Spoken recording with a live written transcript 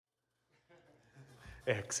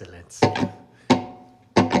Excellent.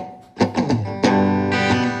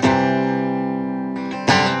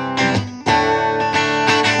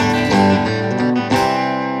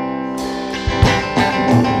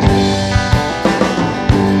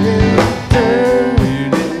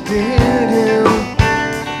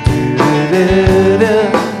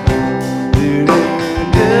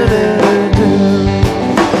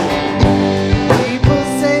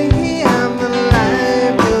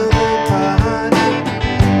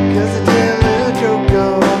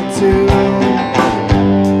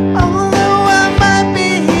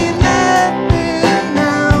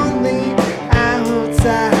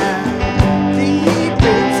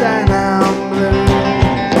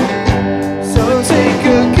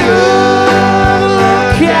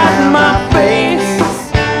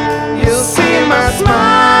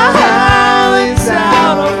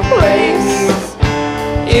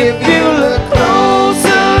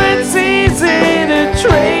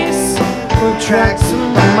 Tracks of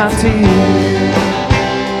my tears.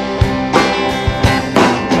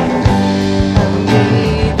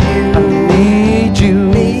 I need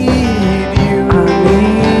you.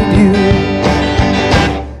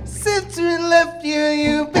 Since we left you,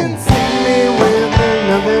 you've been seeing me with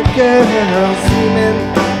another girl, seeming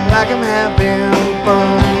like I'm having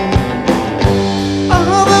fun.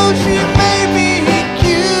 Although she may be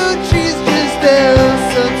cute, she's just a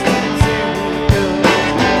substitute.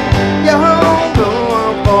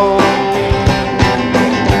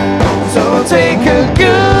 So take a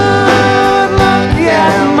good look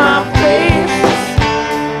at my face.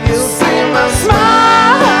 You'll see my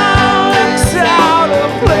smile is out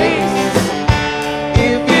of place.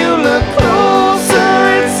 If you look closer,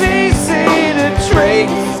 it's easy to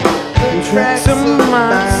trace the tracks of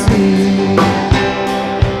my feet.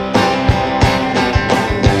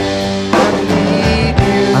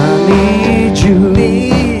 I need you.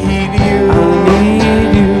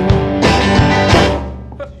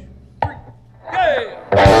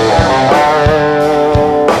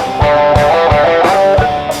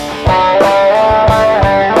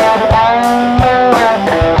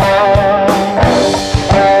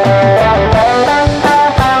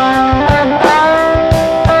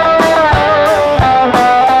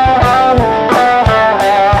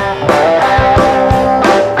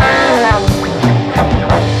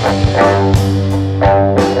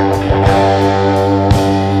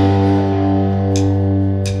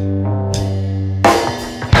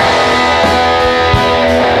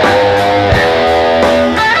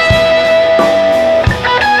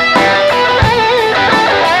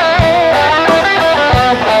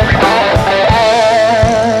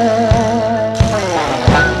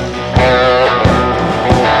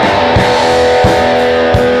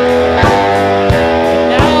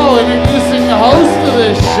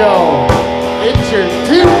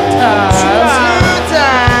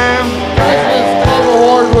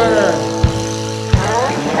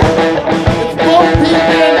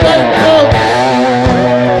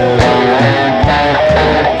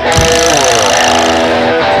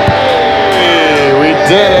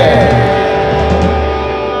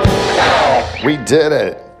 Did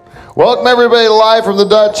it. Welcome everybody live from the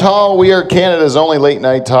Dutch Hall. We are Canada's only late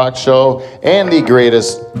night talk show and the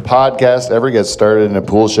greatest podcast ever gets started in a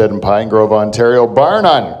pool shed in Pine Grove, Ontario. Bar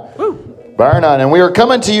none. Woo. Bar none. And we are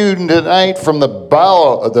coming to you tonight from the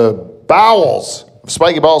bowels of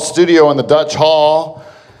Spiky Ball Studio in the Dutch Hall.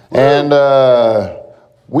 Woo. And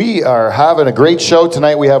we are having a great show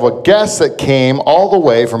tonight. We have a guest that came all the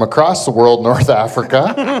way from across the world, North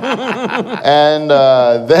Africa. And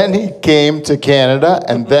then he came to Canada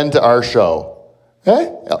and then to our show. Eh?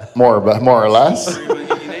 More or less.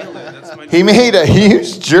 He made a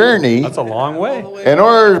huge journey. That's a long way. In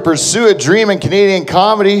order to pursue a dream in Canadian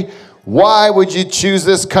comedy. Why would you choose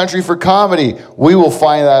this country for comedy? We will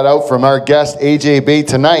find that out from our guest, AJ Bate,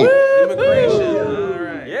 tonight.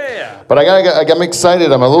 But I'm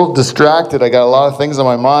excited. I'm a little distracted. I got a lot of things on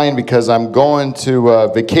my mind because I'm going to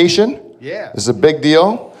vacation. Yeah. This is a big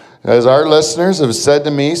deal. As our listeners have said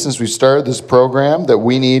to me since we started this program that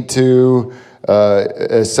we need to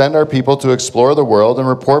send our people to explore the world and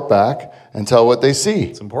report back and tell what they see.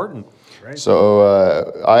 It's important. Right. So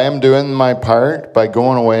I am doing my part by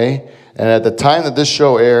going away. And at the time that this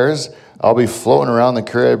show airs, I'll be floating around the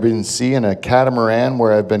Caribbean Sea in a catamaran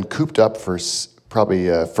where I've been cooped up for probably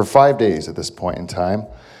for 5 days at this point in time.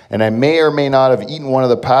 And I may or may not have eaten one of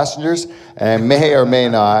the passengers, and I may or may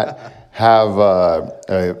not have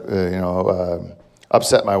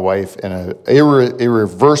upset my wife in an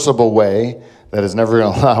irreversible way that is never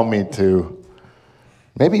going to allow me to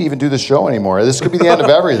maybe even do the show anymore. This could be the end of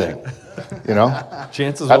everything. you know?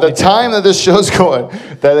 Chances At will the be time that this show's going,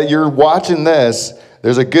 that you're watching this,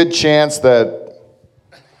 there's a good chance that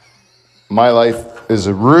my life is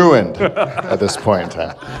ruined at this point in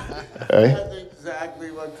time. Okay? That's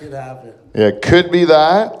exactly what could happen. Yeah, it could be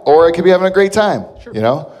that, or it could be having a great time, you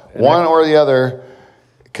know? One or the other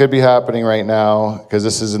could be happening right now, because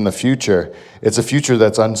this is in the future. It's a future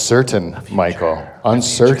that's uncertain, Michael.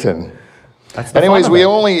 Uncertain. That's the Anyways, fun of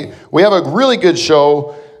it. we have a really good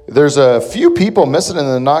show. There's a few people missing in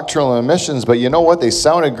the nocturnal emissions, but you know what? They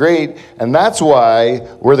sounded great, and that's why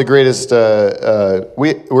we're the greatest.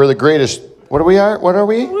 We're the greatest. What are we? What are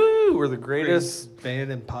we? Woo, we're the greatest.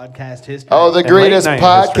 Band in podcast history. Oh, the And greatest late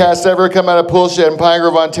night podcast ever come out of Poolshed in Pine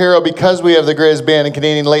Grove, Ontario, because we have the greatest band in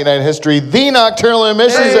Canadian late night history, the Nocturnal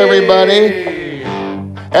Emissions, everybody.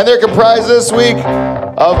 And they're comprised this week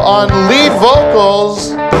of on lead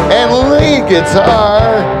vocals and lead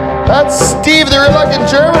guitar. That's Steve the Reluctant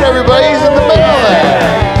German, everybody. He's in the middle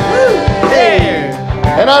there.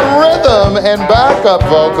 And on rhythm and backup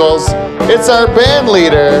vocals, it's our band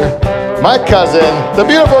leader, my cousin, the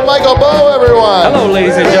beautiful Michael Bowe, everyone. Hello,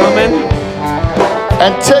 ladies and gentlemen.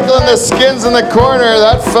 And tickling the skins in the corner,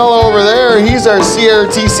 that fellow over there, he's our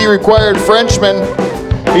CRTC required Frenchman.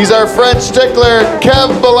 He's our French tickler,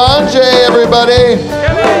 Kev Belanger, everybody.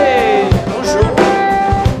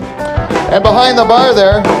 And behind the bar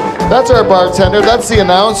there, that's our bartender. That's the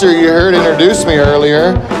announcer you heard introduce me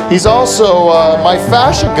earlier. He's also my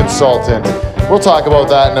fashion consultant. We'll talk about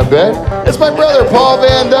that in a bit. It's my brother, Paul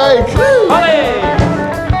Van Dyke.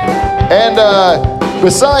 And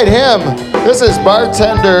beside him, this is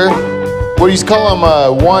bartender, what do you call him,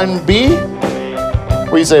 1B?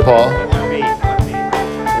 What do you say, Paul? 1B.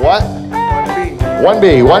 What?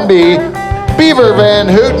 1B. 1B. Beaver Van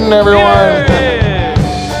Houten, everyone.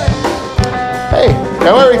 Hey, I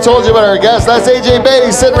already told you about our guest. That's AJ Bate.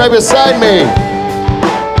 He's sitting right beside me.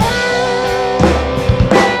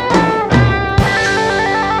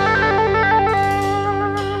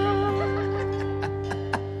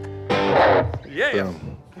 Yeah.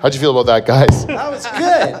 How'd you feel about that, guys? That was good.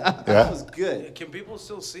 Yeah. That was good. Can people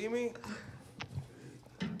still see me?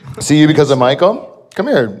 See you because of Michael? Come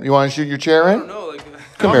here. You want to shoot your chair I in? don't know. Like,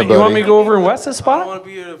 Come here, You want me buddy. to go over in Wes's I spot? want to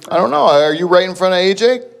be here. I don't know. Are you right in front of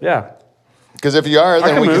AJ? Yeah. Because if you are,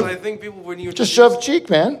 then can we move. I can think people when you just shove cheek,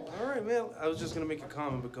 man. All right, man. I was just gonna make a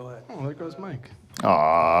comment, but go ahead. Oh, there goes Mike.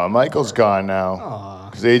 Aw, Michael's gone now.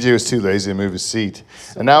 Because AJ was too lazy to move his seat.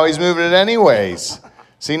 And now he's moving it anyways.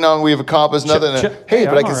 See, now we've accomplished nothing. Hey,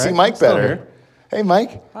 but I I'm can all see right. Mike I'm still better. here. Hey,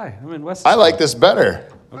 Mike. Hi, I'm in Wes's I like spot. this better.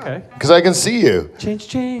 Okay. Because I can see you.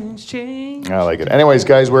 Change. I like it. Anyways,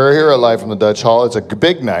 guys, we're here at Live from the Dutch Hall. It's a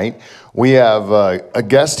big night. We have a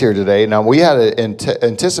guest here today. Now, we had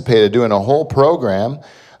anticipated doing a whole program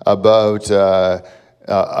about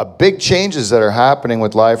big changes that are happening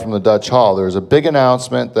with Live from the Dutch Hall. There's a big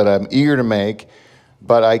announcement that I'm eager to make,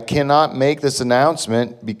 but I cannot make this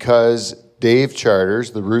announcement because Dave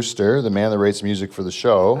Charters, the rooster, the man that writes music for the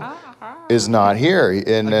show, is not here.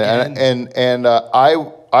 And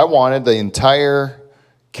I wanted the entire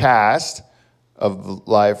cast of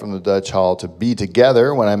Live from the Dutch Hall to be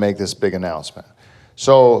together when I make this big announcement.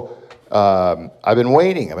 So I've been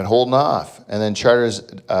waiting. I've been holding off. And then Charters,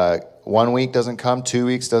 1 week doesn't come, 2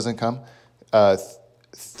 weeks doesn't come,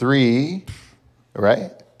 3,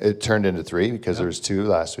 right? It turned into 3 because there was 2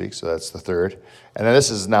 last week, so that's the 3rd. And then this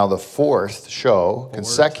is now the 4th show,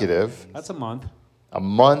 consecutive. That's a month. A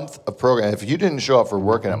month of program. If you didn't show up for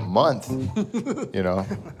work in a month, you know.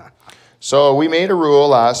 So we made a rule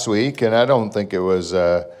last week, and I don't think it was,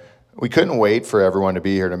 we couldn't wait for everyone to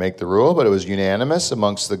be here to make the rule, but it was unanimous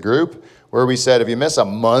amongst the group, where we said if you miss a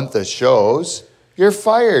month of shows, you're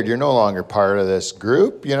fired. You're no longer part of this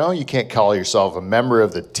group. You know, you can't call yourself a member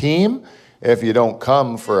of the team if you don't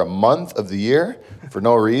come for a month of the year for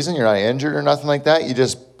no reason. You're not injured or nothing like that. You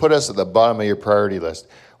just put us at the bottom of your priority list.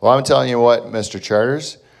 Well, I'm telling you what, Mr.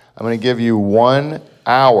 Charters, I'm going to give you 1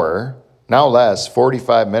 hour, now less,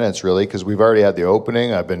 45 minutes really, because we've already had the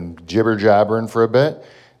opening. I've been jibber-jabbering for a bit.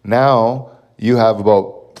 Now you have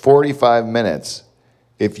about 45 minutes.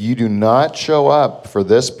 If you do not show up for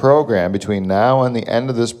this program between now and the end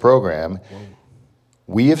of this program,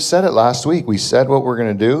 we have said it last week. We said what we're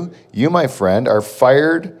going to do. You, my friend, are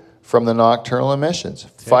fired from the Nocturnal Emissions,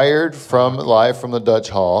 fired from Live from the Dutch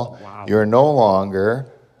Hall. Wow. You're no longer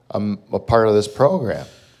a part of this program.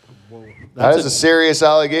 That is a serious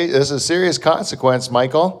allegation. This is a serious consequence,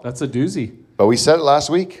 Michael. That's a doozy. But we said it last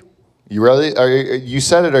week. You really? You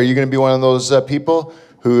said it. Are you going to be one of those people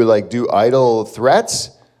who like do idle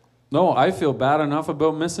threats? No, I feel bad enough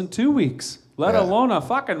about missing 2 weeks, let alone a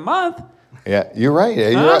fucking month. Yeah, you're right.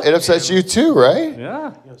 Huh? It upsets you too, right?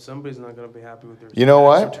 Yeah. You know, somebody's not gonna be happy with their You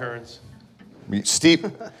know tax what? returns.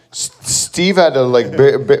 Steve had to like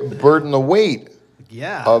burden the weight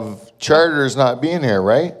Yeah. of Charters not being here,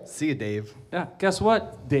 right? See you, Dave. Yeah. Guess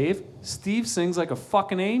what, Dave? Steve sings like a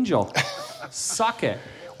fucking angel. Suck it.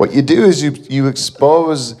 What you do is you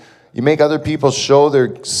expose, you make other people show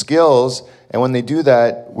their skills, and when they do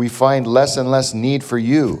that, we find less and less need for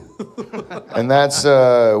you. And that's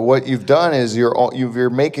what you've done is you're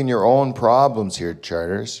making your own problems here,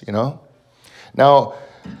 Charters. You know. Now,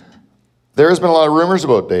 there has been a lot of rumors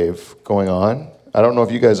about Dave going on. I don't know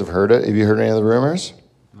if you guys have heard it. Have you heard any of the rumors?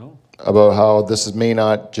 No. About how this may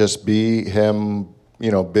not just be him,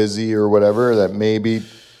 busy or whatever. That maybe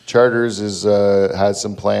Charters has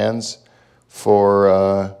some plans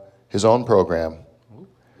for his own program.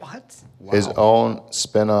 What? His own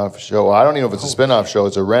spin-off show. Well, I don't even know if it's a spin-off show.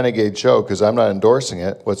 It's a renegade show because I'm not endorsing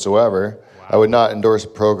it whatsoever. Wow. I would not endorse a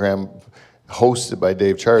program hosted by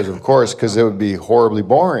Dave Charters, of course, because it would be horribly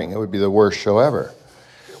boring. It would be the worst show ever.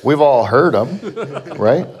 We've all heard him,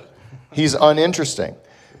 right? He's uninteresting.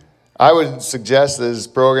 I would suggest that his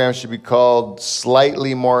program should be called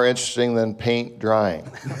Slightly More Interesting Than Paint Drying.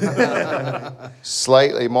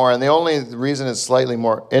 Slightly more. And the only reason it's slightly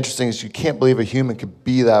more interesting is you can't believe a human could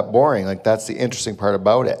be that boring. Like, that's the interesting part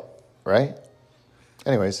about it, right?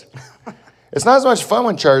 Anyways, it's not as much fun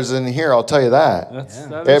when Charters isn't here, I'll tell you that.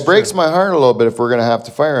 That is It breaks true. my heart a little bit if we're going to have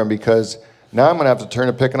to fire him because now I'm going to have to turn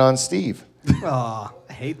to picking on Steve. Aw,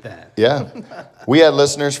 I hate that. Yeah. We had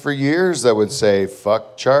listeners for years that would say,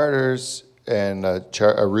 fuck Charters, and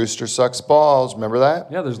a rooster sucks balls. Remember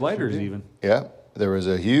that? Yeah, there's lighters even. Yeah. There was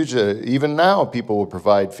a huge, even now people will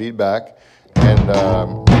provide feedback, and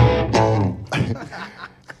they'll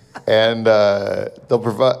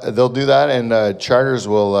do that, and Charters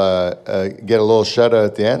will get a little shout out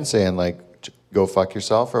at the end saying like, go fuck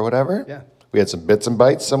yourself or whatever. Yeah. We had some bits and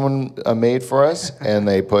bytes someone made for us, and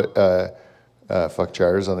they put fuck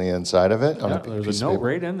Charters on the inside of it. Yeah, there's a note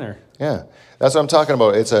right in there. Yeah, that's what I'm talking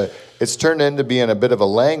about. It's turned into being a bit of a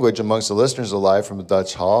language amongst the listeners alive from the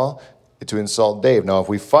Dutch Hall to insult Dave. Now, if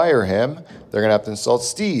we fire him, they're gonna have to insult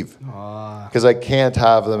Steve because I can't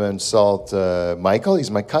have them insult Michael.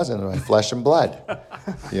 He's my cousin, my flesh and blood.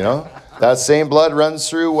 You know, that same blood runs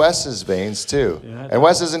through Wes's veins too. Yeah. And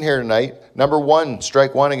Wes isn't here tonight. Number one,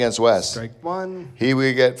 strike one against Wes. Strike one.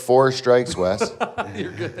 We get 4 strikes, Wes.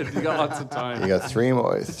 You're good. You got lots of time. You got three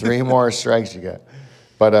more strikes. You got,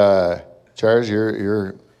 but Charles,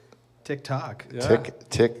 you're TikTok. Yeah.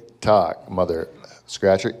 tick tock, mother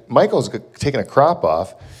scratcher. Michael's taking a crop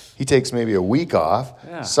off. He takes maybe a week off,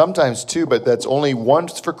 sometimes 2, but that's only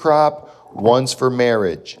once for crop, once for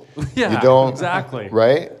marriage. Yeah, you don't exactly.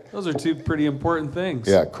 Right? Those are 2 pretty important things.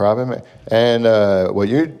 Yeah, crop and what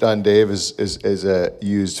you've done, Dave, is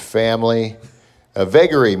used family,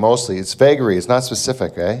 vagary mostly. It's vagary. It's not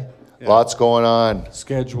specific, eh? Yeah. Lots going on.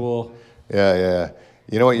 Schedule. Yeah.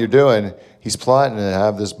 You know what you're doing? He's plotting to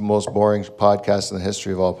have this most boring podcast in the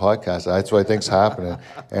history of all podcasts. That's what I think's happening.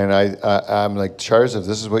 And I'm like, Charles, if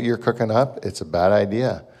this is what you're cooking up, it's a bad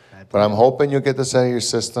idea. But I'm hoping you'll get this out of your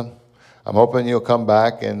system. I'm hoping you'll come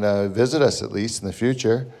back and visit us at least in the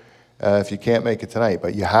future if you can't make it tonight.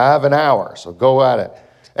 But you have an hour, so go at it.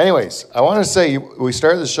 Anyways, I want to say we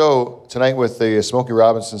started the show tonight with the Smokey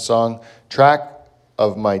Robinson song, Track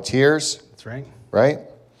of My Tears. That's right. Right?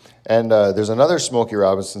 And there's another Smokey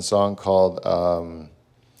Robinson song called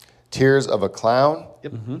Tears of a Clown.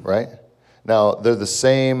 Yep. Right? Now, they're the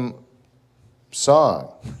same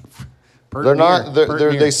song. Pert They're near.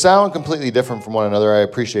 not. They sound completely different from one another. I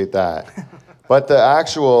appreciate that, but the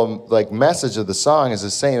actual message of the song is the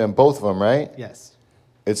same in both of them, right? Yes.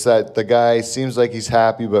 It's that the guy seems like he's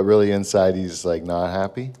happy, but really inside he's not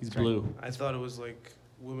happy. He's blue. I thought it was like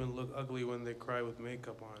women look ugly when they cry with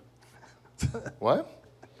makeup on. What?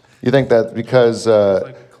 You think that because? It's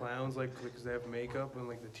like the clowns, because they have makeup and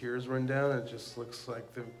the tears run down, it just looks like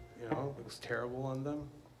looks terrible on them.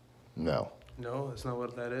 No. No, that's not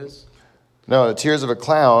what that is. No, the Tears of a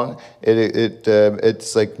Clown.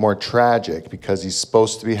 It's more tragic because he's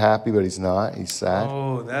supposed to be happy, but he's not. He's sad.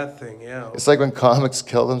 Oh, that thing, yeah. It's like when comics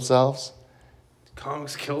kill themselves.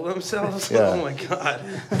 Comics kill themselves? Yeah. Oh my God.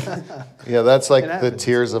 Yeah, that's like It the happens.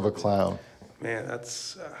 Tears of a Clown. Man,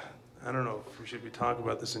 that's, I don't know if we should be talking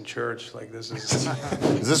about this in church. This is,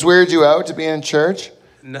 Does this weird you out to be in church?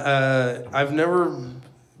 I've never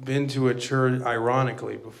been to a church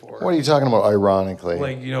ironically before. What are you talking about, ironically?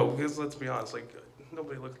 Because let's be honest,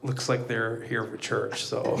 nobody looks like they're here for church,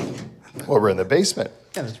 so. Well, we're in the basement.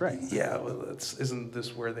 Yeah, that's right. Yeah, well, isn't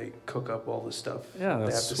this where they cook up all the stuff Yeah, they have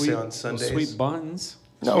that's to sweet. say on those Sundays? Sweet buns.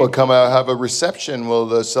 No, we'll come out, have a reception.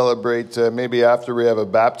 We'll celebrate maybe after we have a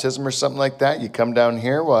baptism or something like that. You come down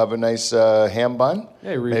here. We'll have a nice ham bun.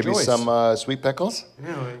 Yeah, maybe rejoice. some sweet pickles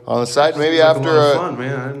Yeah, on the side. Maybe seems like after a lot of fun,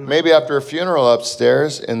 man. maybe after a funeral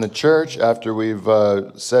upstairs in the church, after we've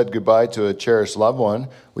said goodbye to a cherished loved one,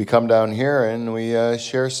 we come down here and we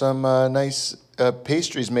share some nice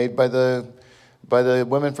pastries made by the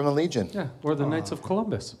women from the Legion. Yeah, or the Knights of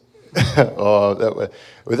Columbus.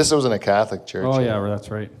 This wasn't a Catholic church. Oh yeah, well, that's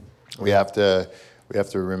right. We have to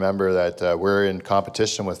remember that we're in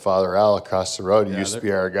competition with Father Al across the road. He used to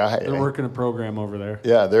be our guy. They're working a program over there.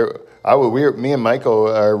 Yeah, me and Michael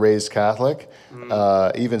are raised Catholic.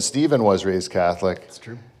 Even Stephen was raised Catholic. That's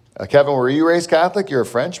true. Kevin, were you raised Catholic? You're a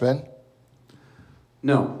Frenchman.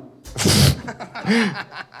 No.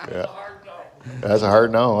 Yeah. That's a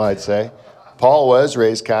hard no, I'd say. Paul was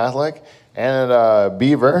raised Catholic. And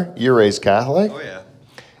Beaver, you're raised Catholic. Oh,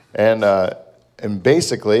 yeah. And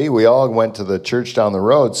basically, we all went to the church down the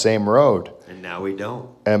road, same road. And now we don't.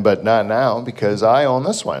 But not now, because I own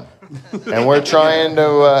this one. And we're trying to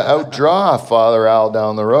outdraw Father Al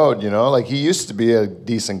down the road, Like, he used to be a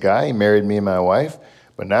decent guy. He married me and my wife.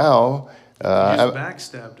 But now... You just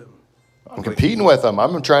backstabbed him. I'm competing with him.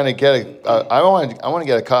 I'm trying to get I want to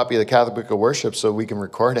get a copy of the Catholic Book of Worship so we can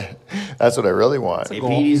record it. That's what I really want. Hey,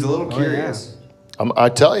 Pete, he's a little curious. I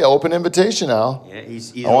tell you, open invitation, Al. Yeah,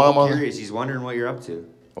 he's a little curious. He's wondering what you're up to.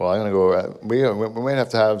 Well, I'm gonna go. We might have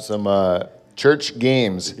to have some church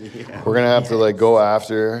games. Yeah. We're gonna have to go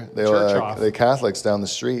after the Catholics down the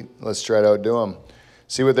street. Let's try to outdo them.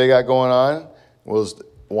 See what they got going on. We'll just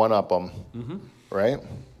one up them, right?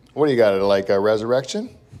 What do you got? A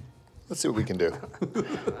resurrection? Let's see what we can do.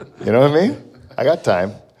 You know what I mean? I got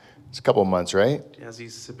time. It's a couple of months, right? As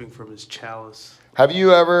he's sipping from his chalice. Have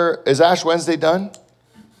you ever... Is Ash Wednesday done?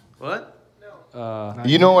 What? No.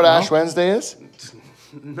 You know what Ash Wednesday is?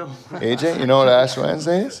 No. AJ, you know what Ash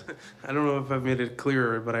Wednesday is? I don't know if I've made it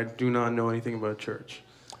clearer, but I do not know anything about church.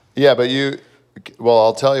 Yeah, but well,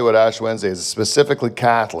 I'll tell you what Ash Wednesday is. Specifically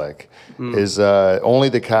Catholic. Is only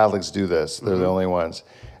the Catholics do this. They're the only ones.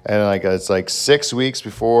 And it's 6 weeks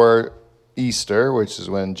before Easter, which is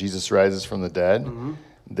when Jesus rises from the dead.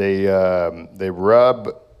 They rub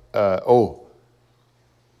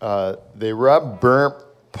burnt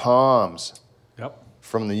palms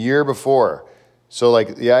from the year before. So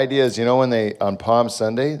the idea is, when on Palm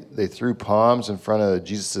Sunday, they threw palms in front of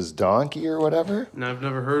Jesus' donkey or whatever? No, I've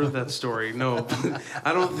never heard of that story. No,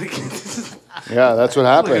 I don't think it's... Yeah, that's what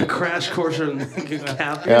happened. Like a crash course on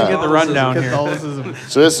Catholic. Yeah. Get the rundown here.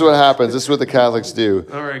 So this is what happens. This is what the Catholics do.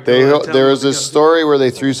 All right, there was a story where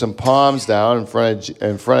they threw some palms down in front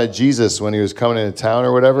of Jesus when he was coming into town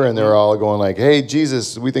or whatever, and they were all going "Hey,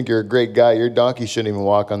 Jesus, we think you're a great guy. Your donkey shouldn't even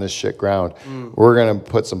walk on this shit ground. We're gonna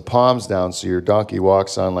put some palms down so your donkey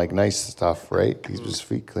walks on nice stuff, right? Keeps his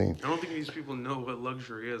feet clean." I don't think these people know what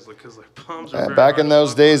luxury is, because palms are very back in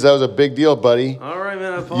those days, that was a big deal, buddy. All right,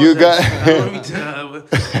 man. I apologize. You got.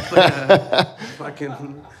 Fucking.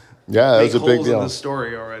 Yeah, that was a big deal. In the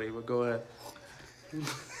story already, but go ahead.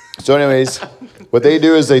 So, anyways, what they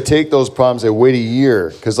do is they take those palms, they wait a year,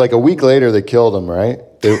 because a week later they killed them, right?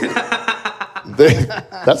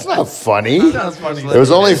 That's not funny. That's funny. It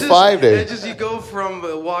was only 5 days. It's just you go from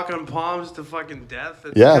walk on palms to fucking death.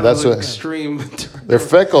 It's that's what extreme. They're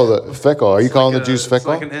fickle. Fickle. Are you calling the Jews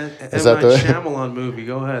fickle? It's like an M. Night Shyamalan movie.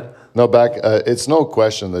 Go ahead. No, it's no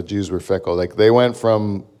question the Jews were fickle. They went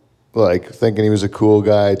from thinking he was a cool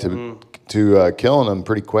guy to killing him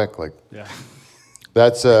pretty quick. Yeah.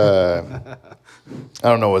 That's I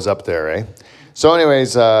don't know what's up there, eh? So,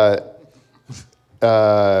 anyways.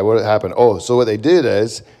 What happened? So what they did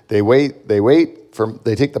is they take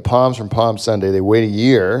the palms from Palm Sunday, they wait a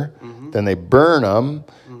year, then they burn them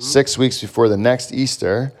 6 weeks before the next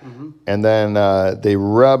Easter, and then they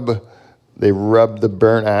rub the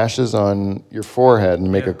burnt ashes on your forehead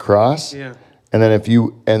and make a cross. Yeah. And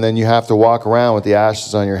then you have to walk around with the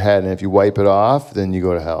ashes on your head, and if you wipe it off, then you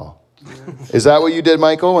go to hell. Yeah. Is that what you did,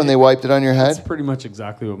 Michael, when they wiped it on your head? That's pretty much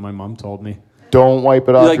exactly what my mom told me. Don't wipe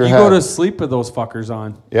it off your head. You go to sleep with those fuckers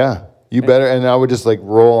on. Yeah, you better. And I would just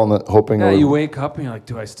roll on the hoping. Yeah, you wake up and you're like,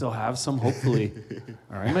 do I still have some? Hopefully.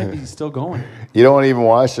 All right, might be still going. You don't even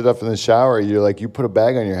wash it up in the shower. You're you put a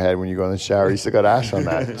bag on your head when you go in the shower. You still got ash on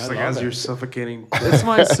that. It's as you're suffocating. It's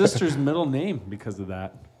my sister's middle name because of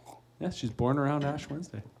that. Yeah, she's born around Ash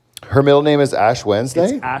Wednesday. Her middle name is Ash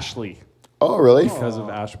Wednesday? It's Ashley. Oh, really? Because of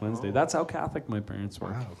Ash Wednesday. That's how Catholic my parents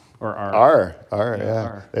were. Wow. Or are.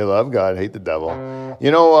 Yeah. They love God, hate the devil.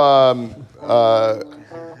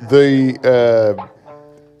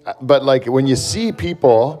 But when you see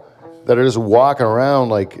people that are just walking around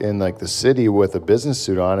like in like the city with a business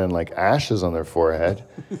suit on and like ashes on their forehead.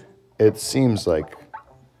 It seems like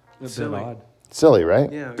A bit Silly. odd. silly,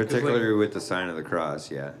 right? Yeah, 'cause, Particularly with the sign of the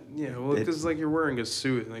cross, yeah. Yeah, well, because like you're wearing a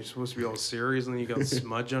suit and you're supposed to be all serious, and then you got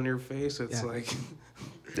smudge on your face. It's like,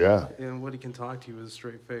 Yeah. and nobody can talk to you with a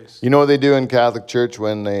straight face. You know what they do in Catholic Church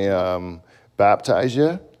when they baptize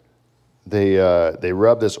you? They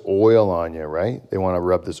rub this oil on you, right? They want to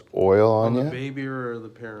rub this oil on the you. baby or the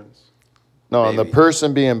parents? No, on the Baby.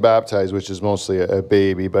 person being baptized, which is mostly a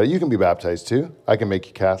baby, but you can be baptized too. I can make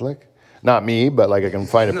you Catholic. Not me, but like I can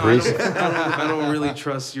find a No, priest. I don't really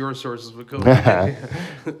trust your sources, but go ahead.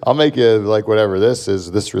 I'll make you like whatever this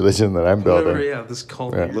is, this religion that I'm building. Whatever, yeah, this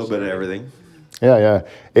cult. Yeah. A little bit of everything. Yeah.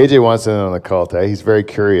 AJ wants in on the cult, eh? He's very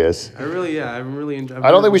curious. I'm really. I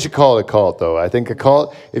don't think we should call it a cult, though. I think a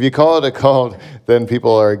cult, if you call it a cult, then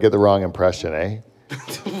people get the wrong impression, eh?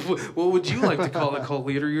 What would you like to call a cult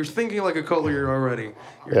leader? You're thinking like a cult leader already.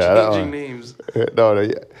 You're Yeah, that changing one. names. No,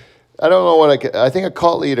 I don't know what I think a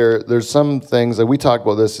cult leader, there's some things, like we talked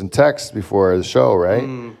about this in text before the show, right?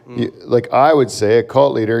 Like I would say a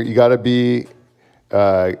cult leader, you got to be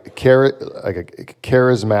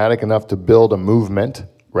charismatic enough to build a movement,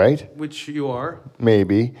 right? Which you are.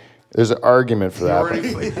 Maybe. There's an argument for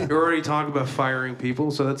that. You already talk about firing people,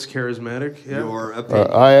 so that's charismatic. Yeah. Your opinion.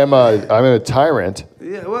 I'm a tyrant.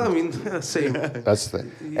 Yeah. Well, I mean, same. That's the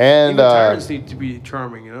thing. Even And tyrants need to be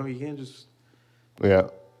charming. You know, you can't just. yeah.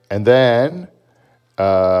 And then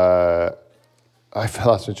I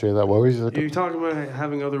lost my train of thought. What were you looking? You're talking about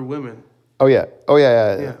having other women. Oh yeah.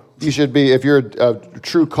 Yeah. You should be, if you're a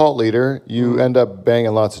true cult leader, you end up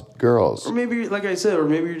banging lots of girls. Or maybe, like I said, or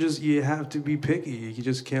maybe you have to be picky. You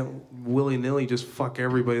just can't willy-nilly just fuck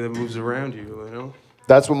everybody that moves around you, you know?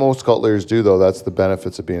 That's what most cult leaders do, though. That's the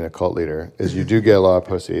benefits of being a cult leader, is you do get a lot of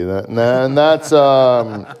pussy. And that's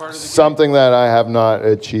something that I have not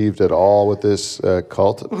achieved at all with this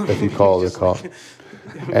cult, if you call it a cult.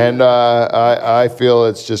 And I feel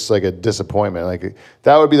it's just like a disappointment. Like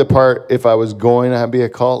that would be the part, if I was going to be a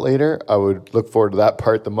cult leader, I would look forward to that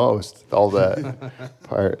part the most. All that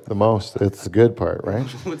part the most. It's the good part, right?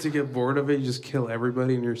 Once you get bored of it, you just kill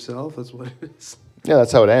everybody and yourself. That's what it is. Yeah,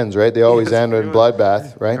 that's how it ends, right? They always Yes, end in pretty much.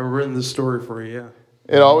 bloodbath, right? I've written the story for you, yeah.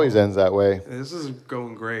 It always ends that way. This is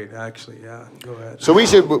going great, actually. Yeah, go ahead. So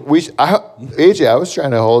AJ, I was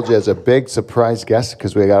trying to hold you as a big surprise guest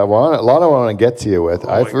because we got a lot I want to get to you with.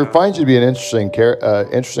 I my God. find you to be an interesting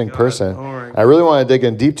person. All right. I really want to dig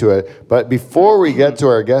in deep to it. But before we get to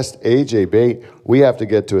our guest, AJ Bate, we have to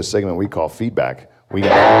get to a segment we call feedback. We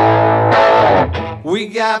got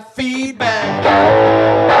feedback.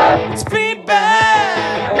 It's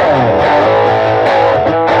feedback.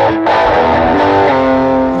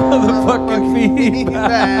 Motherfucking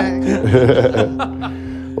feedback.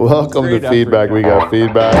 Welcome Great to feedback. effort, We got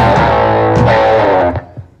feedback.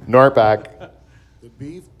 Norpack. The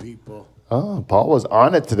beef people. Oh, Paul was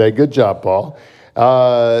on it today. Good job, Paul.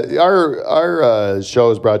 Our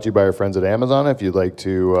show is brought to you by our friends at Amazon. If you'd like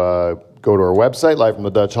to go to our website,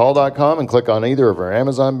 livefromthedutchhall.com, and click on either of our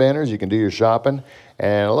Amazon banners, you can do your shopping.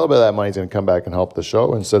 And a little bit of that money's going to come back and help the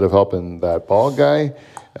show instead of helping that Paul guy,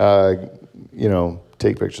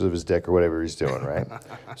 take pictures of his dick or whatever he's doing, right?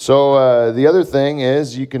 So the other thing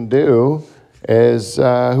is you can do is,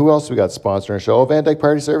 who else we got sponsoring our show? Van Dyke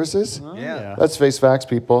Party Services? Yeah. Let's face facts,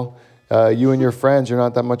 people. You and your friends, you're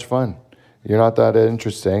not that much fun. You're not that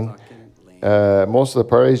interesting. Most of the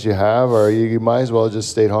parties you have you might as well just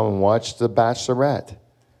stay at home and watch The Bachelorette.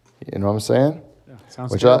 You know what I'm saying? Yeah,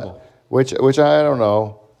 sounds terrible. Which I don't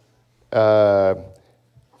know.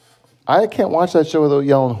 I can't watch that show without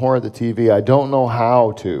yelling whore at the TV. I don't know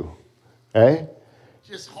how to. Eh?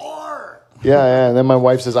 Just horror. Yeah, and then my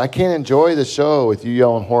wife says, I can't enjoy the show with you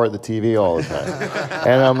yelling whore at the TV all the time.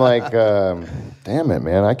 And I'm like, damn it,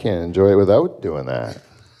 man, I can't enjoy it without doing that.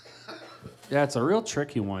 Yeah, it's a real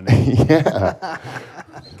tricky one. Yeah. I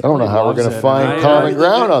don't know how we're going to loves it, find and common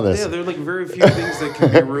ground on this. Yeah, there are like very few things that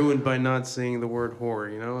can be ruined by not saying the word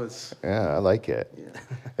whore, you know? Yeah, I like it.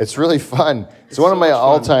 It's really fun. It's one of my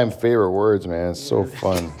all-time favorite words, man. It's so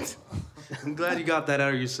fun. I'm glad you got that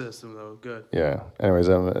out of your system, though. Good. Yeah. Anyways,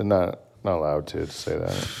 I'm not allowed to say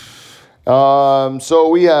that. So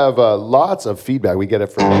we have lots of feedback. We get it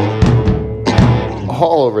from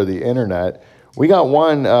all over the internet. We got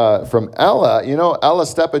one from Ella. You know Ella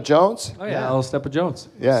Steppa Jones? Oh, yeah, Ella Steppa Jones.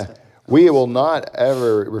 Yeah. We will not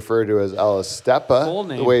ever refer to as Ella Steppa Full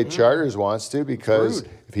name. the way Charters wants to, because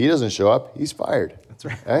if he doesn't show up, he's fired. That's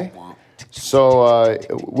right. Eh? So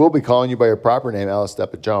we'll be calling you by your proper name, Ella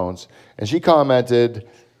Steppa Jones. And she commented,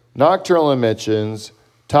 nocturnal emissions,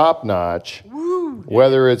 top notch. Woo.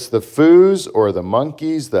 Whether it's the Foos or the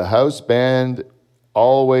Monkeys, the house band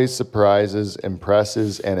always surprises,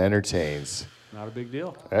 impresses, and entertains. Not a big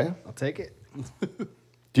deal. Eh? I'll take it.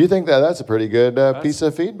 Do you think that's a pretty good piece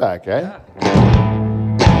of feedback, eh?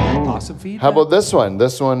 Awesome feedback. How about this one?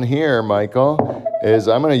 This one here, Michael, is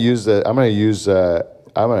I'm going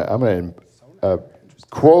to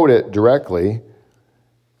quote it directly.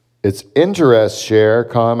 It's interest share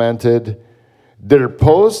commented, Der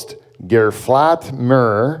Post geflat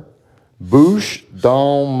mir Bush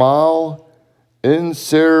dans mal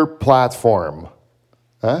insert platform.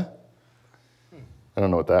 Huh? I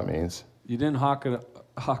don't know what that means. You didn't hawk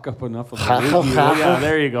up enough of the Yeah,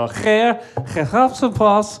 there you go.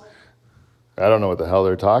 Pas. I don't know what the hell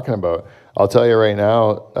they're talking about. I'll tell you right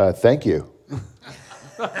now, thank you.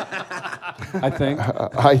 I think.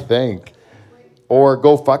 I think. Or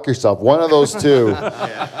go fuck yourself. One of those two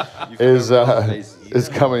is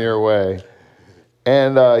coming your way.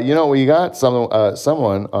 And, we got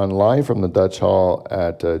someone on live from the Dutch Hall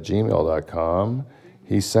at gmail.com.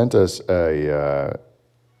 He sent us an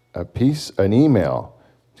email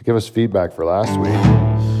to give us feedback for last week.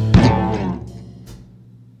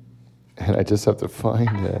 And I just have to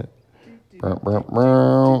find it.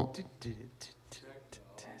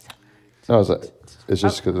 No, it's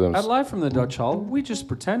just because At Live from the Dutch Hall, we just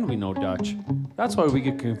pretend we know Dutch. That's why we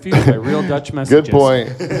get confused by real Dutch messages. Good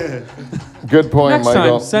point. Good point, Next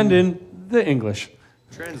Michael. time, send in the English.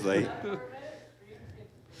 Translate.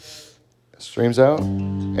 Streams out?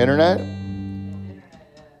 Internet?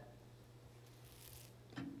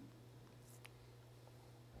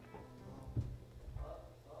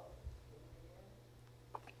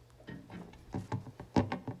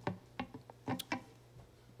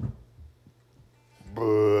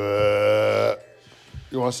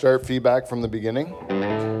 You want to start feedback from the beginning?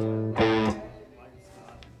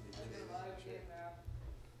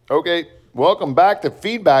 Okay, welcome back to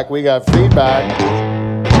feedback. We got feedback.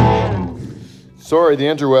 Sorry, the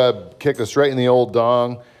interweb kicked us right in the old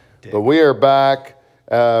dong, but we are back.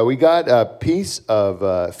 We got a piece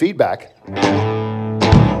of feedback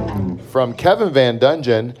from Kevin Van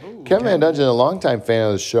Dungen. Kevin Van Dungen, a longtime fan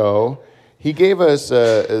of the show. He gave us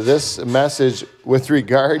this message with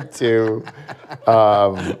regard to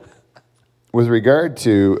the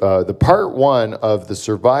part one of the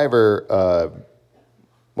Survivor.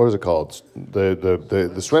 What is it called? The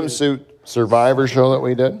swimsuit Survivor show that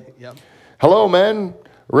we did. Yep. Hello, men.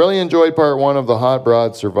 Really enjoyed part one of the Hot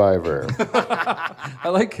Broad Survivor. I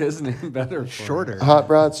like his name better. Shorter. Hot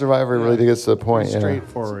Broad Survivor really gets to the point. Yeah.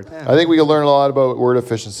 Straightforward. I think we can learn a lot about word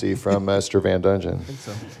efficiency from Mr. Van Dungen. I think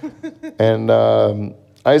so. And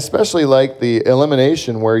I especially like the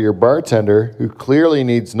elimination where your bartender, who clearly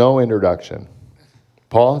needs no introduction.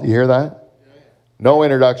 Paul, do you hear that? No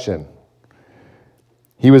introduction.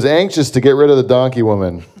 He was anxious to get rid of the donkey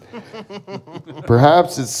woman.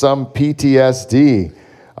 Perhaps it's some PTSD.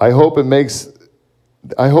 I hope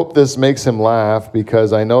this makes him laugh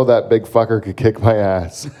because I know that big fucker could kick my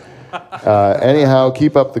ass. Anyhow,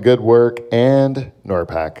 keep up the good work and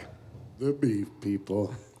Norpac. The beef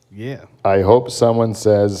people. Yeah. I hope someone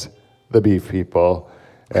says the beef people.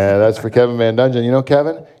 That's for Kevin Van Dungen. You know,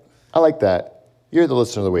 Kevin, I like that. You're the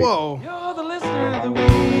listener of the week. Whoa. You're the listener of the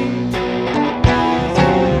week.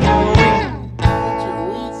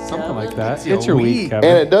 Something like that. It's your week, Kevin.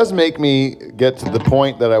 And it does make me get to the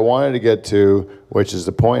point that I wanted to get to, which is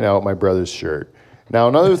to point out my brother's shirt. Now,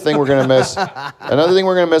 another thing we're gonna miss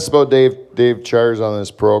about Dave Chars on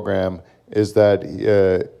this program is that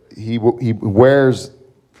he wears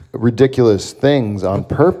ridiculous things on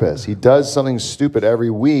purpose. He does something stupid every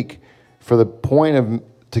week for the point of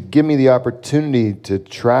to give me the opportunity to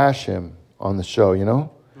trash him on the show. You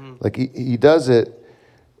know, like he does it.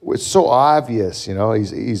 It's so obvious, you know.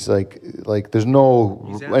 He's like there's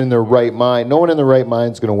no in their right mind. No one in their right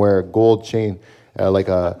mind is going to wear a gold chain, like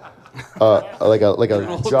a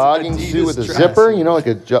jogging suit with a zipper, you know, like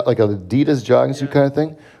a Adidas jogging suit kind of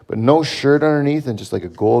thing, but no shirt underneath and just like a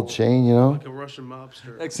gold chain, you know. Like a Russian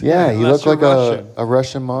mobster. Yeah, he Unless looked like you're a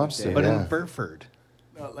Russian mobster. But Yeah. in Burford.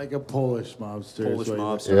 Not like a Polish mobster. Polish is what you-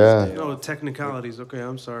 mobster. Yeah, No, technicalities. Okay,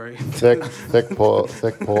 I'm sorry. thick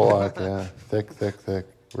Polak. Yeah, thick,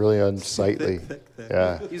 really unsightly.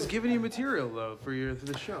 Yeah. He's giving you material though for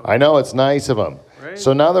the show. I know, it's nice of him. Right?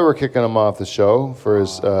 So now that we're kicking him off the show for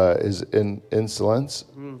his insolence,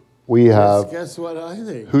 we have Guess what I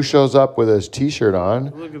think? who shows up with his T-shirt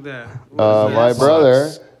on. Look at that. What is My that?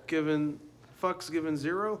 brother, Fucks given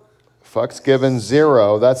zero. Fucks Given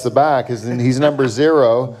 0. That's the back. He's number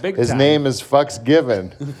 0. Big His time. name is Fucks Given.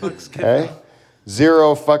 Fucks given. Okay?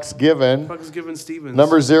 0 Fucks Given. Fucks given Stevens.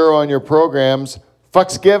 Number 0 on your programs.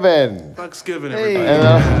 Fucksgiven. Fucksgiven, everybody. And,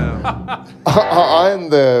 Yeah. on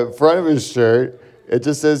the front of his shirt, it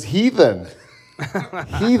just says heathen.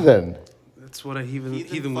 Heathen. That's what a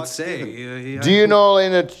heathen would say. Do you know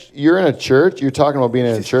you're in a church? You're talking about being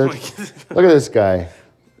in a church. Look at this guy.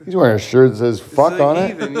 He's wearing a shirt that says "fuck" on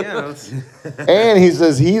heathen, it, yeah. and he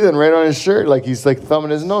says "heathen" right on his shirt, like he's like thumbing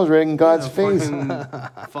his nose right in God's face.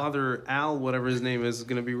 Father Al, whatever his name is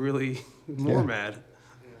going to be really more mad.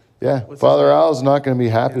 Yeah, Father Al's not going to be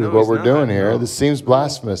happy with what he's we're not, doing here. no. This seems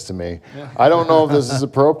blasphemous to me. I don't know if this is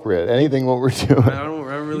appropriate. Anything what we're doing. I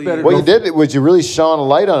really. What you did was you really shone a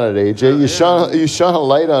light on it, AJ. You shone a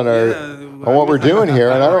light on on what we're doing here,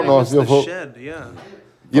 and I don't know if you'll. Shed, yeah.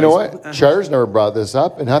 You know what? Charles never brought this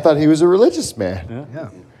up, and I thought he was a religious man. Yeah.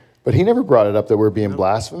 But he never brought it up that we're being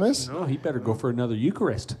blasphemous. Oh, he better go for another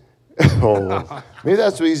Eucharist. Oh, maybe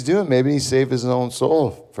that's what he's doing. Maybe he saved his own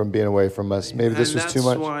soul from being away from us. Maybe this was too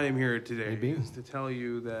much. That's why I'm here today, is to tell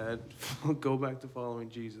you that go back to following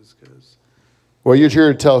Jesus, because... Well, you're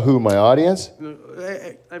here to tell who? My audience?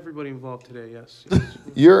 Everybody involved today, yes.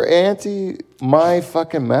 You're anti my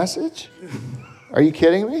fucking message? Are you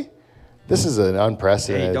kidding me? This is an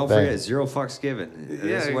unprecedented Hey, don't thing. forget, 0 fucks given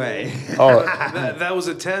this Yeah, way. Oh, that was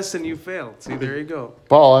a test and you failed. See, there you go.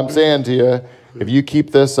 Paul, I'm saying to you, if you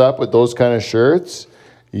keep this up with those kind of shirts,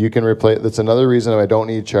 you can replace. That's another reason I don't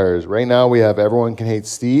need chars. Right now, we have Everyone Can Hate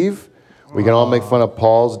Steve. We can all make fun of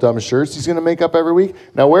Paul's dumb shirts he's going to make up every week.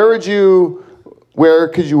 Now, where could you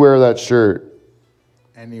wear that shirt?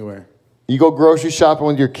 Anywhere. You go grocery shopping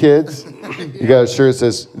with your kids, you got a shirt that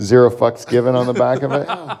says 0 fucks given on the back of it?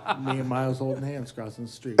 Me and Miles holding hands crossing the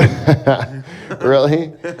street.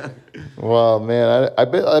 Really? Well, man, I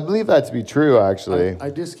believe that to be true, actually. I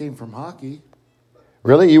just came from hockey.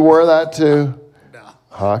 Really? You wore that to No.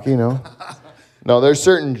 hockey, no? No, there's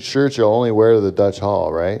certain shirts you'll only wear to the Dutch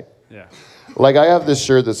Hall, right? Yeah. Like, I have this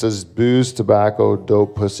shirt that says booze, tobacco,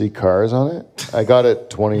 dope, pussy, cars on it. I got it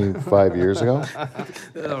 25 years ago.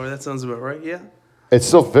 Oh, that sounds about right, yeah. It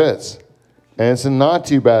still fits. And it's in not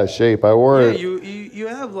too bad shape. I wore Yeah, it. you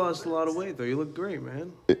have lost a lot of weight, though. You look great,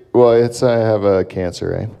 man. Well, I have a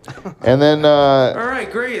cancer, eh? And then, All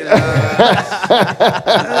right, great. I'm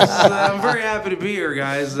very happy to be here,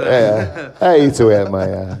 guys. I eat away at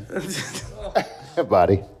my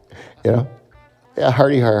body, you know? Yeah,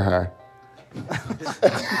 hearty har har. Does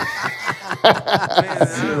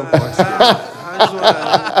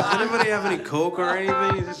anybody have any Coke or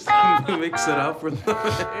anything? Just mix it up with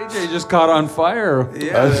AJ just caught on fire.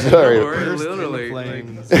 Yeah, I'm sorry. Literally.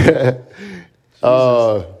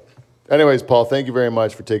 Anyways, Paul, thank you very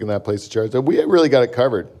much for taking that place of charge. We really got it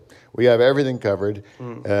covered. We have everything covered.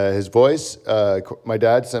 His voice, my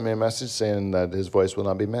dad sent me a message saying that his voice will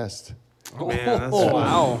not be missed. Man, that's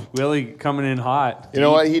Wow. Willie coming in hot. You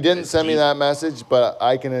know what? He didn't send me that message, but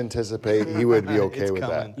I can anticipate he would be okay with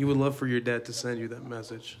that. You would love for your dad to send you that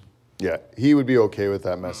message. Yeah, he would be okay with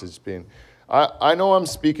that message being. I know I'm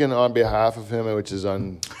speaking on behalf of him, which is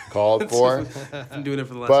uncalled for. I'm doing it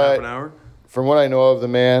for the last But- half an hour. From what I know of the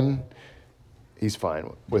man, he's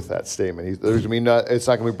fine with that statement. It's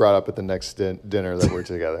not going to be brought up at the next dinner that we're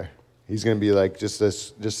together. He's going to be like just a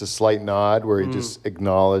slight nod where he just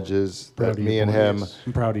acknowledges Proud that of me you, and boys. him.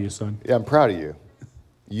 I'm proud of you, son. Yeah, I'm proud of you.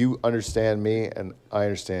 You understand me, and I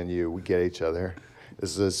understand you. We get each other. This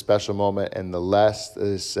is a special moment, and the less that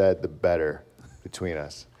is said, the better between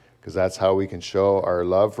us. Because that's how we can show our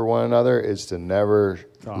love for one another, is to never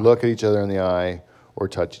look at each other in the eye or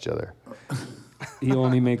touch each other. He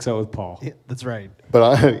only makes out with Paul. Yeah, that's right. But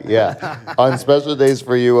on special days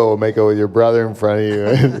for you, I will make out with your brother in front of you.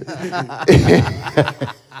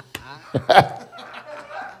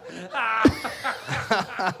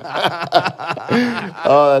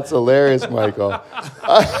 Oh, that's hilarious, Michael.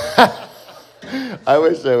 I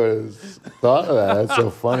wish I would have thought of that. That's so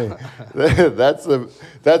funny.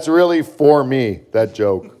 That's really for me, that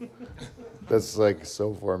joke. That's like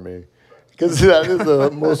so for me. Because that is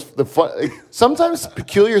the fun. Like, sometimes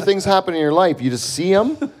peculiar things happen in your life. You just see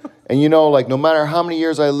them, and you know, like, no matter how many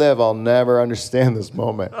years I live, I'll never understand this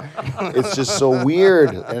moment. It's just so weird,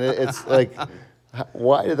 and it's like,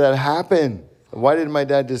 why did that happen? Why did my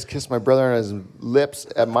dad just kiss my brother on his lips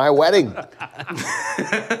at my wedding?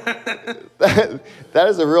 That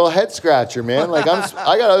is a real head scratcher, man. Like,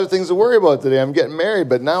 I got other things to worry about today. I'm getting married,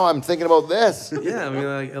 but now I'm thinking about this. Yeah, I mean,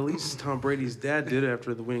 like, at least Tom Brady's dad did it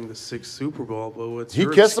after winning the 6th Super Bowl. But what's He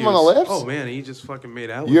your kissed him on the excuse? lips? Oh man, he just fucking made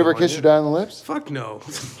out. You ever kiss your dad on the lips? Fuck no.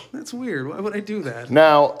 That's weird. Why would I do that?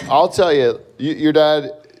 Now, I'll tell you, your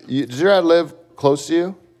dad, does your dad live close to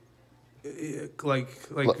you?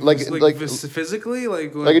 Physically,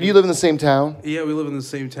 like do you live in the same town? Yeah, we live in the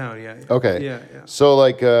same town. Yeah. Okay. Yeah. So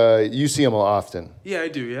like you see him often. Yeah, I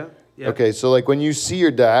do. Yeah. Yeah. Okay, so like when you see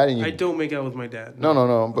your dad and you I don't make out with my dad.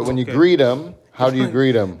 No. But when you greet him, how do you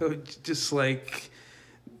greet him? Just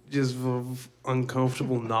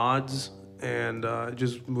uncomfortable nods. And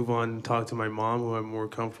just move on and talk to my mom, who I'm more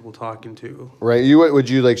comfortable talking to. Right. Would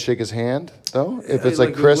you like shake his hand though? If it's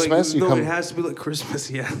like Christmas, it has to be like Christmas.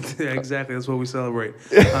 Yeah, exactly. That's what we celebrate.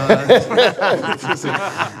 This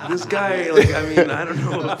guy, like, I mean, I don't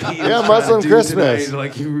know what he's Muslim Christmas. Tonight.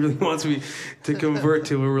 Like, he really wants me to convert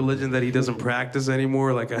to a religion that he doesn't practice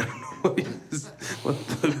anymore. Like, I don't know what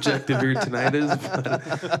the objective here tonight is.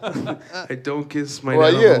 But I don't kiss my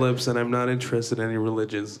dad on the lips, and I'm not interested in any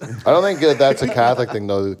religions. I don't think that's a Catholic thing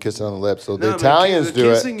though, kissing on the lips. So the Italians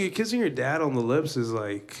do it. Kissing your dad on the lips is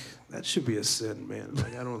like, that should be a sin, man.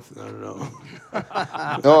 Like, I don't know.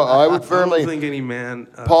 No, I would firmly. I don't think any man,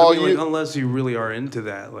 Paul, unless you really are into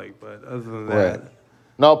that. Like, but other than that, right.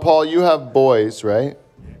 Now, Paul, you have boys, right?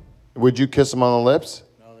 Would you kiss them on the lips?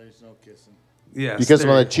 No, there's no kissing. Yes. You kiss them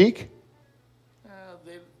on the cheek?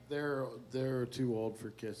 They're too old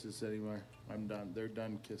for kisses anymore. I'm done. They're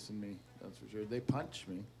done kissing me. That's for sure. They punch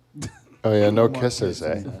me. Oh yeah, no kisses,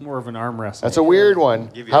 eh? More of an arm wrestle. That's a weird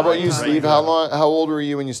one. How about you, Steve? How old were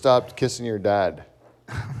you when you stopped kissing your dad?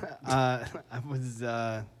 I was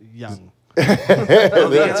young.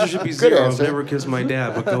 The answer should be zero. I've never kissed my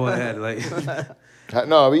dad, but go ahead. Like,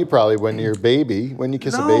 no, you probably when you're a baby, when you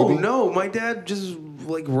kiss a baby. No, my dad just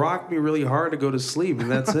like rocked me really hard to go to sleep,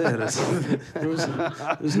 and that's it.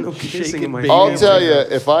 There's no kissing in my. I'll tell you,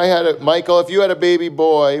 if I had Michael, if you had a baby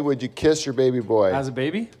boy, would you kiss your baby boy? As a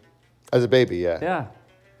baby? As a baby, yeah. Yeah.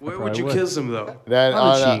 Where would you kiss him though? Then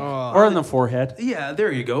on the cheek or on the forehead. Yeah,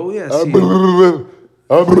 there you go. Yeah. His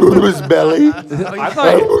belly. I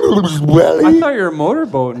thought you were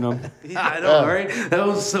motorboating him. Yeah, I know, right? That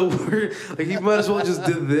was so weird. Like, he might as well just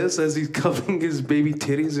did this as he's cupping his baby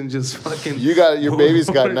titties and just fucking. Your baby's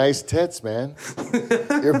got nice tits, man.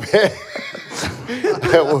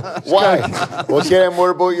 Why? Well, can't I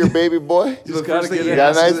motorboat your baby boy? The first thing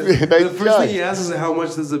he asks is how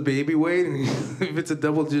much does the baby weigh? And if it's a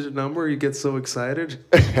double-digit number, he gets so excited.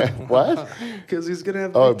 What? Because he's gonna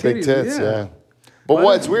have big tits. Yeah.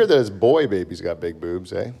 But it's weird that his boy baby's got big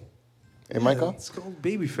boobs, eh? Hey, Michael? It's called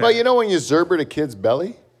baby fat. Well, you know when you zerber a kid's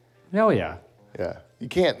belly? Hell yeah. Yeah. You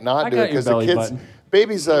can't not do it because the kids,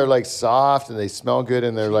 babies are like soft and they smell good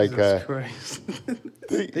and they're Jesus Christ.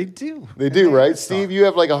 They do. They do, right? Steve, you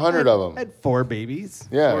have like 100 of them. I had 4 babies.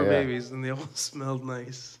 Yeah. 4 babies and they all smelled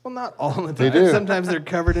nice. Well, not all the time. They do. Sometimes they're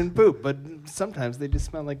covered in poop, but sometimes they just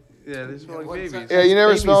smell like. Yeah, they smell like babies. Yeah, you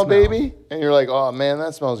never smell a baby? And you're like, oh man,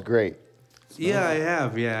 that smells great. Yeah, I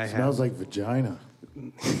have. Smells like vagina.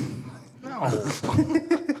 No.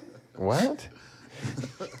 What?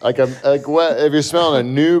 Like what? If you're smelling a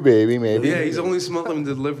new baby, maybe. Yeah, he's only smelled them in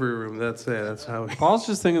the delivery room. That's it. That's how. Paul's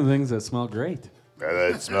just thinking of things that smell great.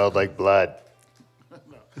 It smelled like blood.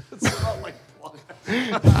 It smelled like blood.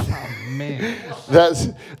 Oh, man.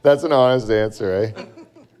 That's an honest answer, eh?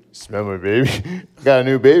 Smell my baby. Got a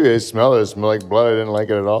new baby. I smell it. It smelled like blood. I didn't like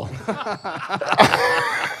it at all.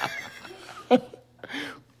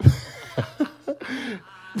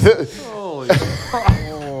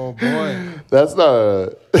 Oh boy. That's not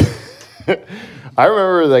a. I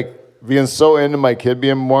remember like being so into my kid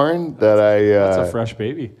being born that That's a fresh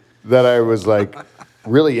baby. That I was like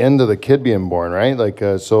really into the kid being born, right? Like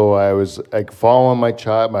so I was like following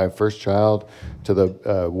my first child to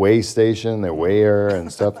the weigh station. They weigh her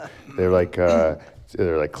and stuff. They're like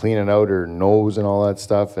cleaning out her nose and all that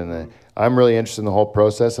stuff. And I'm really interested in the whole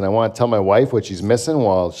process. And I want to tell my wife what she's missing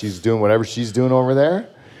while she's doing whatever she's doing over there.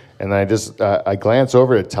 And I just, I glance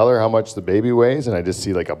over to tell her how much the baby weighs, and I just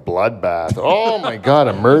see like a bloodbath. Oh my God,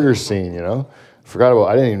 a murder scene, you know?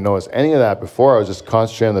 I didn't even notice any of that before. I was just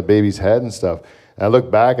concentrating on the baby's head and stuff. And I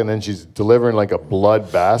look back, and then she's delivering like a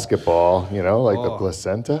blood basketball, you know, like the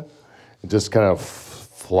placenta. It just kind of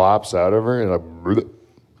flops out of her, and like, bleh,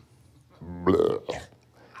 bleh.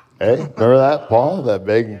 Hey, remember that, Paul? That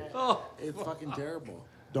big... It's fucking terrible.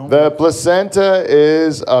 The placenta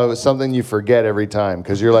is something you forget every time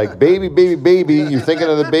because you're like, baby, baby, baby. You're thinking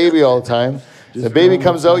of the baby all the time. The baby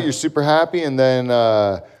comes out, you're super happy, and then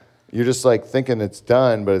you're just like thinking it's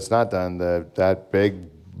done, but it's not done. That big...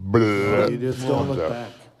 You just don't look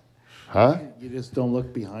back. Huh? You just don't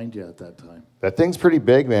look behind you at that time. That thing's pretty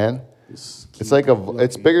big, man. It's like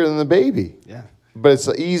it's bigger than the baby. Yeah. But it's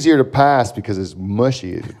easier to pass because it's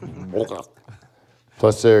mushy.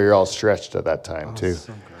 Plus, you're all stretched at that time, too.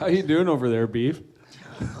 How you doing over there, Beef?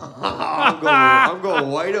 I'm going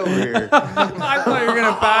white over here. I thought you were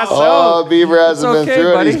gonna pass Oh, out. Beaver hasn't It's been okay,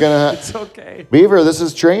 through buddy. it. He's gonna. It's okay. Beaver, this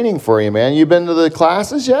is training for you, man. You been to the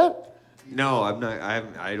classes yet? No, I'm not.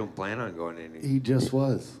 I don't plan on going to any. He just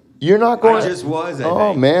was. You're not going. I just was. I Oh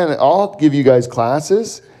think. man, I'll give you guys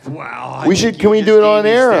classes. Wow. We should. Can we do it on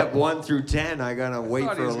air? Step 1 through 10. I gotta wait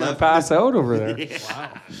Thought he for was gonna 11. pass out over there.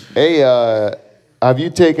 Hey, have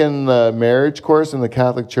you taken the marriage course in the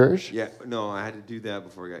Catholic Church? Yeah. No, I had to do that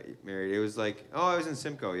before I got married. It was like, I was in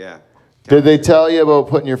Simcoe. Yeah. Did they tell you about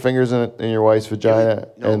putting your fingers in your wife's vagina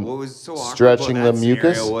No, and what was so awkward stretching about the that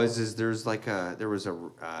mucus? scenario was there was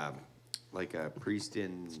a priest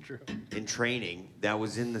in training that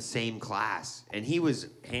was in the same class, and he was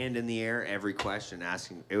hand in the air every question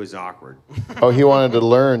asking. It was awkward. Oh, he wanted to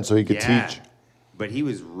learn so he could Yeah. teach. But he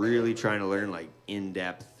was really trying to learn like in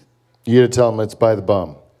depth. You had to tell him it's by the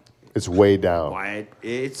bum. It's way down. Why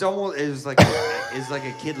it's like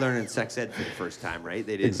a kid learning sex ed for the first time, right?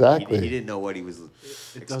 They didn't Exactly. He didn't know what he was.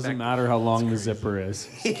 It doesn't matter how long the zipper is.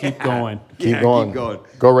 Keep going. Keep going.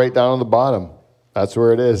 Go right down to the bottom. That's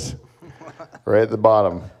where it is. Right at the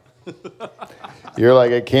bottom. You're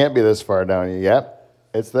like, it can't be this far down. Yep,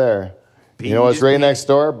 it's there. You know what's right next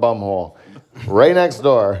door? Bumhole. Right next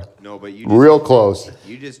door. No, but you just, Real close.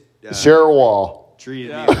 You just Share a wall.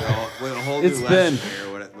 treated me with a whole It's new been. lesson here.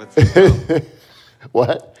 What's to come.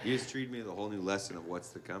 What? You just treated me with a whole new lesson of what's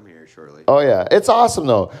to come here shortly. Oh, yeah. It's awesome,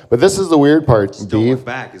 though. But this is the weird part, Just don't look Beef.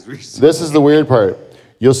 back as we. This is the weird part.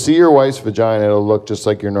 You'll see your wife's vagina. It'll look just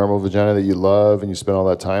like your normal vagina that you love and you spend all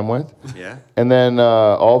that time with. Yeah. And then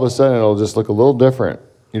all of a sudden, it'll just look a little different.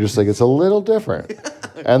 You're just like, it's a little different.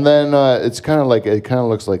 And then it kind of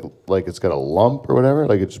looks like it's got a lump or whatever.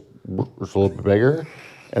 Like it's a little bit bigger.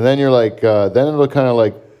 And then you're like, then it'll kind of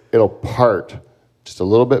like, it'll part. Just a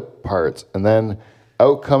little bit parts. And then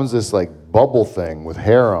out comes this like bubble thing with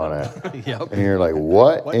hair on it. Yep. And you're like,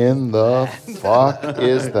 what in the fuck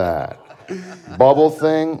is that? Bubble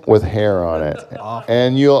thing with hair on it.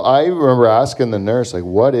 And I remember asking the nurse, like,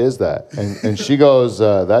 what is that? And she goes,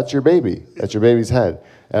 that's your baby. That's your baby's head.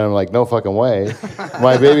 And I'm like, no fucking way.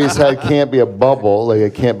 My baby's head can't be a bubble. Like,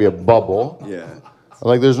 it can't be a bubble. Yeah. I'm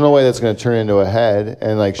like, there's no way that's going to turn into a head.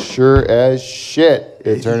 And like, sure as shit,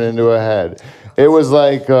 it turned into a head. It was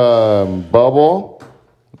like bubble,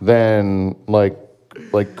 then like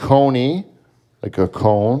coney, like a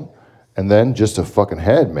cone, and then just a fucking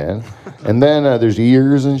head, man. And then there's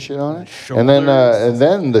ears and shit on it. And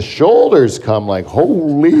then the shoulders come like,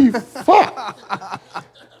 holy fuck.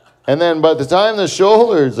 And then by the time the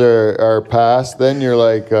shoulders are past, then you're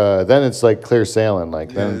like, then it's like clear sailing. Like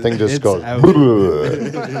then the thing just It's goes, out.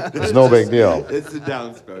 it's no big deal. It's the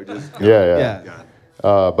downspout. Just Yeah.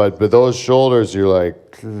 Yeah. But those shoulders, you're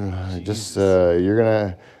like, you're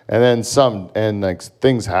gonna, and then like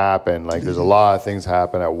things happen. Like there's a lot of things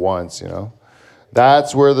happen at once, you know.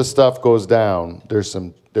 That's where the stuff goes down.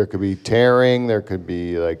 There could be tearing. There could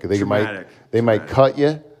be like they might cut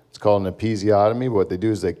you. It's called an episiotomy. But what they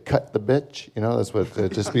do is they cut the bitch. You know, that's what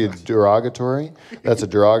just be a derogatory. That's a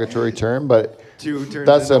derogatory term, but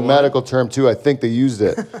that's a medical term too. I think they used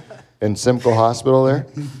it in Simcoe Hospital there.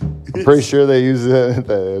 I'm pretty sure they used it at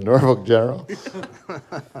the Norfolk General.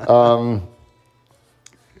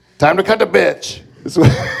 Time to cut the bitch.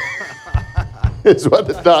 It's what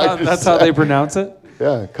the doctor That's how they pronounce it?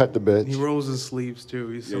 Yeah, cut the He bitch. rolls his sleeves too.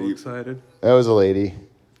 He's so excited. That was a lady.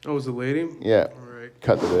 Oh, was it a lady? Yeah. All right.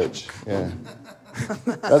 Cut the bitch. Yeah.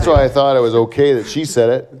 That's why I thought it was okay that she said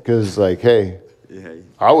it, because like, hey,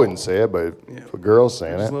 I wouldn't say it, but if a girl's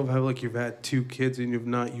saying I just it. love how like you've had 2 kids and you've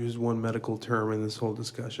not used one medical term in this whole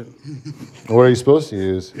discussion. What are you supposed to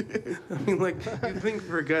use? I mean, like you think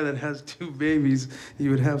for a guy that has 2 babies,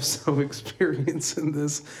 you would have some experience in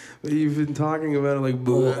this, but you've been talking about it like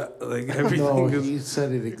like everything. No, is, he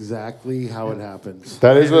said it exactly how it happens.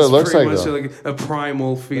 That is what it it's looks pretty like, much though. like a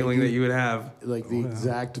primal feeling that you would have. Like the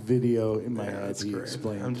exact video in my head That's he great.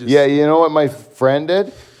 explained. I'm just, Yeah, you know what my friend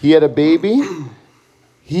did? He had a baby.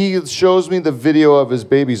 He shows me the video of his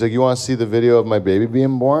baby. He's like, you want to see the video of my baby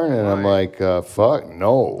being born? And I'm like, fuck,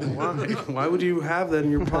 no. why would you have that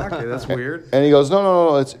in your pocket? That's weird. And he goes,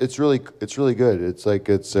 no, it's really good. It's like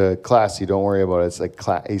it's classy. Don't worry about it. It's like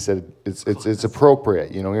he said it's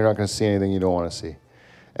appropriate. You know, you're not going to see anything you don't want to see.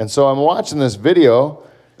 And so I'm watching this video.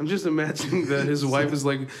 I'm just imagining that his wife is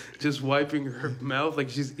like just wiping her mouth like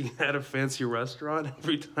she's eating at a fancy restaurant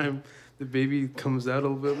every time the baby comes out a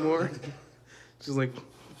little bit more. She's like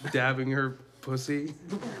dabbing her pussy.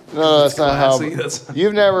 No, that's not how. Classy, that's-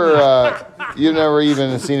 You've never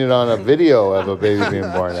even seen it on a video of a baby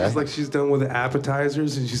being born. Eh? It's like she's done with the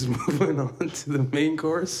appetizers and she's moving on to the main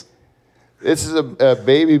course. This is a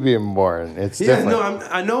baby being born. It's different. No,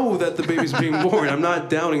 I know that the baby's being born. I'm not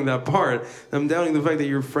doubting that part. I'm doubting the fact that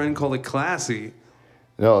your friend called it classy.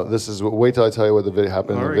 No, this is. Wait till I tell you what the video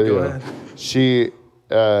happened in the video. Go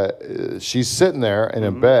ahead. She's sitting there in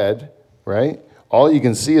a bed, right? All you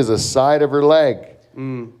can see is the side of her leg.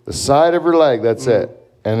 The side of her leg. That's it.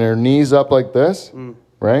 And her knees up like this,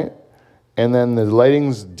 right? And then the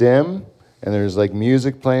lighting's dim, and there's like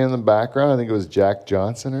music playing in the background. I think it was Jack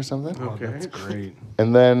Johnson or something. Okay, that's great.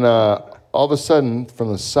 And then all of a sudden,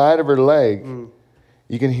 from the side of her leg,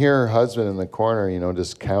 you can hear her husband in the corner,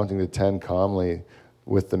 just counting to 10 calmly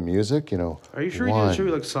with the music, Are you sure you didn't show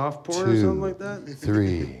you like soft porn or something like that?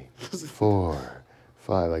 3, 4,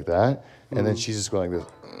 5, like that. And then she's just going like this.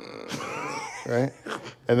 Right?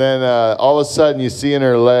 And then all of a sudden you see in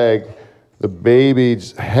her leg, the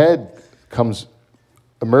baby's head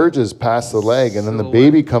emerges past the leg, and then the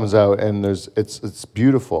baby comes out, and it's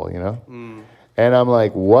beautiful, And I'm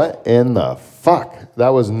like, what in the fuck? That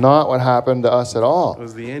was not what happened to us at all. It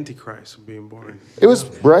was the Antichrist being born. It was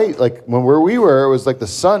bright. Like where we were, it was like the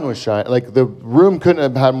sun was shining. Like the room couldn't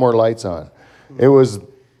have had more lights on. It was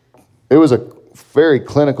a very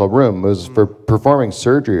clinical room. It was for performing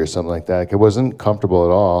surgery or something like that. Like, it wasn't comfortable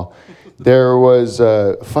at all. There was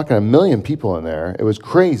fucking 1 million people in there. It was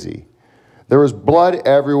crazy. There was blood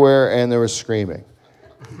everywhere, and there was screaming.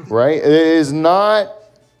 Right? It is not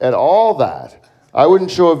at all that. I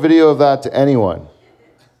wouldn't show a video of that to anyone.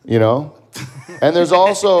 And there's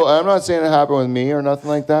also, I'm not saying it happened with me or nothing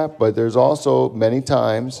like that, but there's also many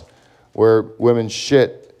times where women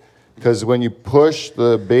shit, because when you push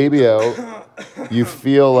the baby out, you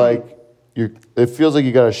feel like it feels like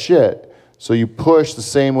you got to shit. So you push the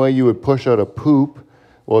same way you would push out a poop.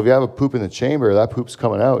 Well, if you have a poop in the chamber, that poop's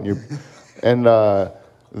coming out. And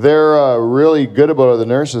they're really good about it, the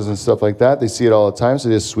nurses and stuff like that. They see it all the time, so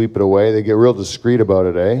they just sweep it away. They get real discreet about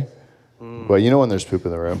it, eh? But you know when there's poop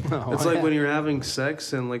in the room. It's like when you're having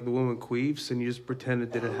sex and like the woman queefs and you just pretend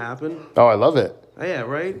it didn't happen. Oh, I love it. Oh, yeah,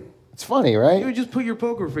 right? It's funny, right? You would just put your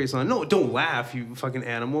poker face on. No, don't laugh, you fucking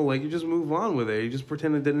animal. Like, you just move on with it. You just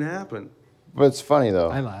pretend it didn't happen. But it's funny, though.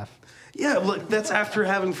 I laugh. Yeah, look, that's after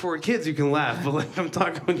having 4 kids, you can laugh. But like, I'm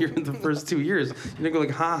talking when you're in the first 2 years. You're gonna go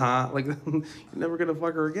like, ha. Like, you're never gonna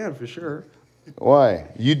fuck her again, for sure. Why?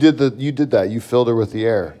 You did that. You filled her with the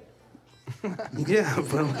air. Yeah,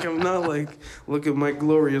 but like, I'm not like, look at my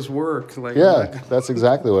glorious work. Like, that's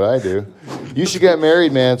exactly what I do. You should get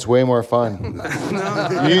married, man. It's way more fun.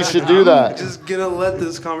 No, you should do that. I'm just gonna let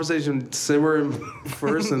this conversation simmer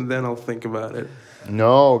first, and then I'll think about it.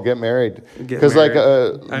 No, get married. Because like,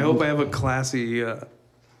 I hope I have a classy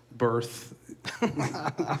birth.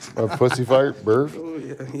 A pussy fart birth? Oh,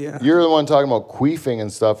 yeah. You're the one talking about queefing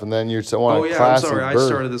and stuff, and then you want a classy birth. I'm sorry. I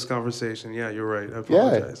started this conversation. Yeah, you're right. I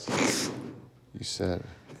apologize. Yeah. You said.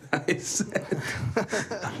 I said.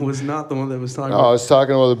 I was not the one that was talking. Oh, I was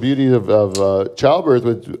talking about the beauty of childbirth,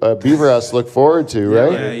 which Beaver has to look forward to,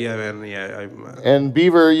 right? Yeah, man. Yeah. And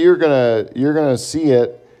Beaver, you're gonna see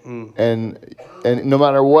it, and no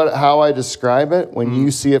matter how I describe it, when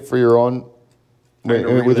you see it for your own.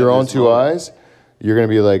 With your own 2 eyes, you're going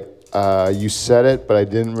to be like, you said it, but I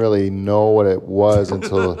didn't really know what it was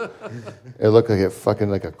until it looked like it fucking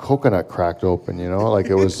like a coconut cracked open, Like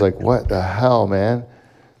it was like, what the hell, man?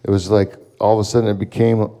 It was like all of a sudden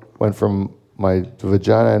went from my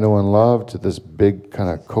vagina I know and love to this big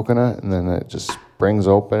kind of coconut, and then it just springs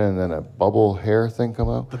open, and then a bubble hair thing come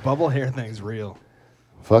out. The bubble hair thing's real.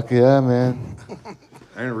 Fuck yeah, man. I'm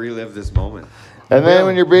going to relive this moment. And then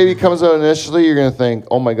when your baby comes out initially, you're going to think,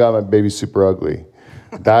 oh my God, my baby's super ugly.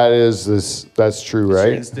 That's true, right?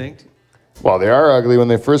 Your instinct? Well, they are ugly. When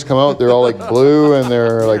they first come out, they're all like blue and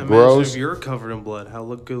they're like gross. If you're covered in blood, how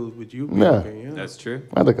good would you be? Yeah. That's true.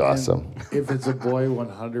 I look awesome. If it's a boy,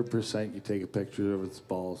 100% you take a picture of its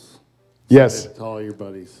balls. Yes. To all your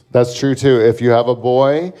buddies. That's true too. If you have a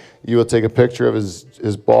boy, you will take a picture of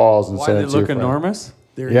his balls and send it to your friend. Why they look enormous?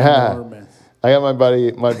 They're enormous. I got my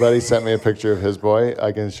buddy sent me a picture of his boy.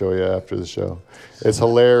 I can show you after the show. It's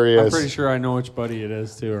hilarious. I'm pretty sure I know which buddy it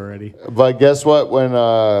is too already. But guess what?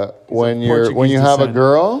 When you have a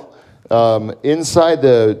girl, inside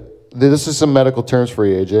this is some medical terms for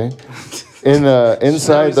you, AJ.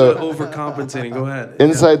 Inside the overcompensating. Go ahead.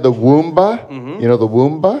 Inside the woomba, you know the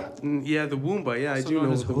woomba? Yeah, the woomba. Yeah, I do know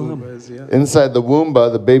what the woomba is. Yeah. Inside the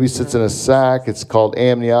woomba, the baby sits in a sack. It's called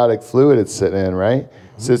amniotic fluid. It's sitting in, right?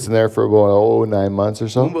 Sits in there for about 9 months or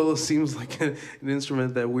so. Woomba seems like an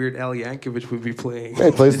instrument that Weird Al Yankovic would be playing. Yeah,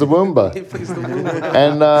 he plays the woomba. He plays the woomba.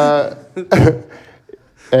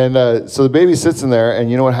 And And so the baby sits in there, and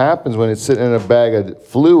you know what happens when it's sitting in a bag of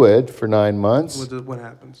fluid for 9 months? What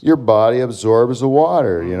happens? Your body absorbs the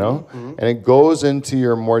water, you know? And it goes into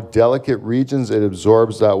your more delicate regions. It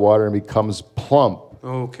absorbs that water and becomes plump,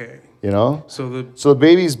 Okay. you know? So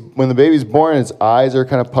When the baby's born, its eyes are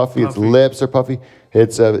kind of puffy, its lips are puffy,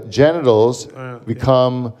 its genitals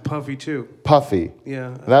become puffy too. puffy. Yeah.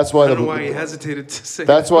 And that's why I don't know why he hesitated to say.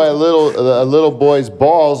 That's why a little boy's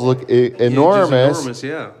balls look enormous. Just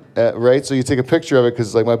enormous, yeah. Right, so you take a picture of it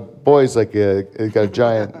because, like, my boy's like he's got a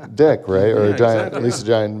giant dick, right, or Yeah, a giant, exactly. at least a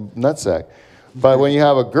giant nutsack. But when you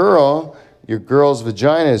have a girl, your girl's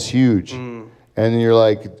vagina is huge, and you're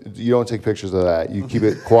like, you don't take pictures of that. You keep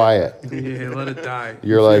it quiet. Yeah, let it die.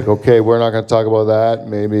 You're like, okay, we're not going to talk about that.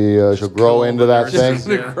 Maybe she'll grow into that thing. Just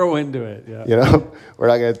gonna grow into it. Yeah. You know, we're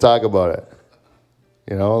not going to talk about it.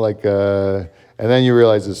 You know, like, and then you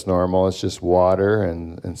realize it's normal. It's just water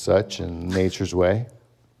and such, and nature's way.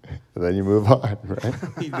 And then you move on, right?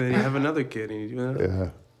 Then you have another kid, and you do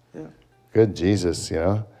that. Yeah. Good Jesus, you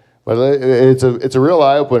know. But it's a real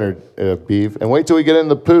eye opener, Beef. And wait till we get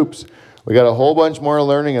into the poops. We got a whole bunch more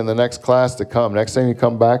learning in the next class to come. Next time you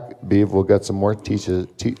come back, Beef, we'll get some more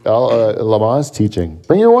Lamaze teaching.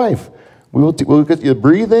 Bring your wife. We'll get you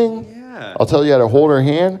breathing. Yeah. I'll tell you how to hold her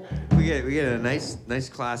hand. We get a nice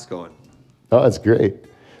class going. Oh, that's great.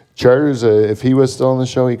 Charters, if he was still on the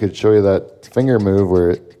show, he could show you that finger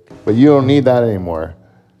move but you don't need that anymore.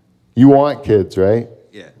 You want kids, right?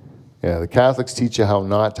 Yeah. Yeah, the Catholics teach you how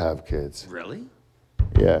not to have kids. Really?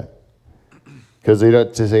 Yeah. Because they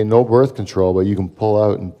say no birth control, but you can pull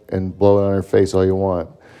out and blow it on her face all you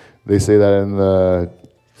want. They say that in the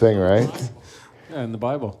thing, right? Yeah, in the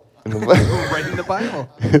Bible. Right in the Bible.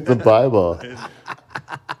 The Bible.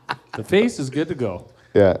 The face is good to go.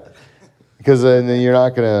 Yeah. Because then you're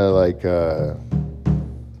not going to,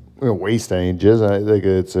 waste any jizz. I think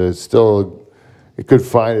it's still, it could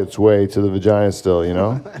find its way to the vagina still, you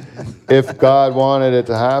know? If God wanted it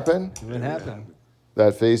to happen, It happened.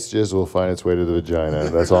 that face jizz will find its way to the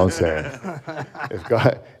vagina. That's all I'm saying.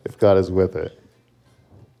 If God is with it.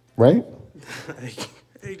 Right?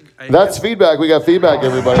 That's feedback. We got feedback,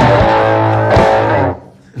 everybody.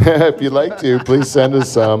 If you'd like to, please send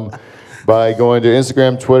us some by going to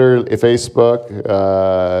Instagram, Twitter, Facebook,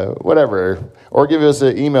 whatever. Or give us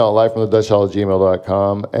an email,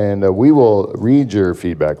 livefromthedutchhall@gmail.com, and we will read your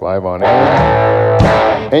feedback live on air.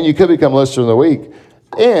 And you could become listener of the week.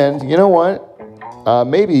 And you know what?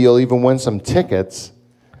 Maybe you'll even win some tickets.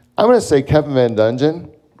 I'm going to say Kevin Van Dungen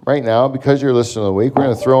right now, because you're listener of the week. We're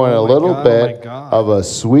going to throw in a little bit of a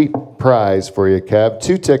sweet prize for you, Kev.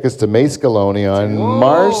 2 tickets to Mace Galone on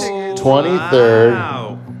March 23rd. Wow.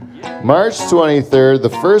 March 23rd, the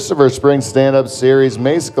first of our spring stand-up series.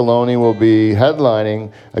 Mace Galone will be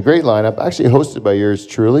headlining a great lineup, actually hosted by yours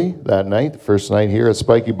truly that night, the first night here at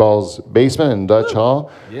Spiky Ball's basement in Dutch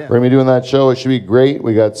Hall. Yeah. We're going to be doing that show. It should be great.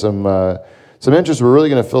 We got some interest. We're really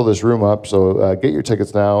going to fill this room up, so get your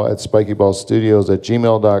tickets now at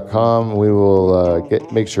spikyballstudios@gmail.com. We will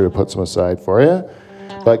make sure to put some aside for you.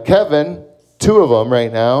 But Kevin, 2 of them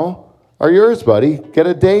right now are yours, buddy. Get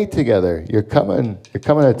a day together. You're coming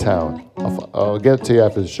to town. I'll get it to you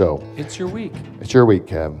after the show. It's your week. It's your week,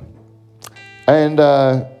 Kev. And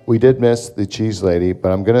we did miss the Cheese Lady,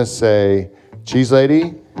 but I'm gonna say, Cheese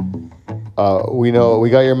Lady, we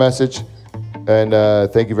got your message, and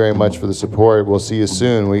thank you very much for the support. We'll see you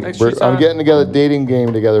soon. I'm getting together a dating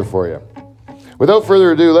game together for you. Without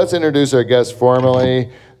further ado, let's introduce our guest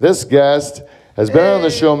formally. This guest has been on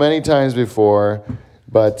the show many times before.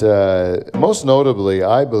 But most notably,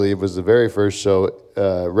 I believe, was the very first show,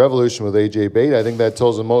 Revolution with AJ Bate. I think that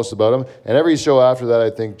tells the most about him. And every show after that, I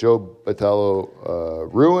think Joe Batello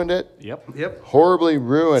ruined it. Yep. Horribly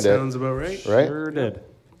ruined it. Sounds about right. Right? Sure did.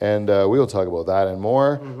 And we will talk about that and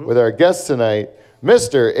more with our guest tonight,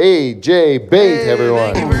 Mr. AJ Bate,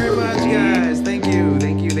 everyone. Thank you very much, guys. Thank you.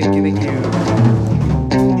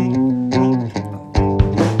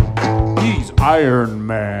 He's Iron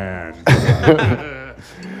Man.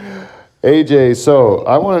 AJ, so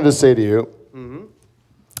I wanted to say to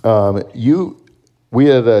you, we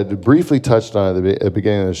had briefly touched on it at the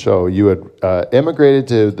beginning of the show. You had immigrated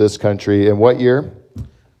to this country in what year?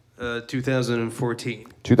 2014.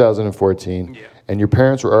 2014. Yeah. And your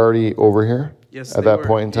parents were already over here? Yes, at they that were.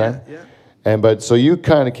 point in time? Yeah. So you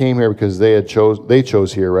kind of came here because they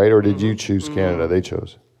chose here, right? Or did you choose Canada? They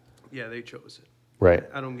chose. Yeah, they chose it. Right.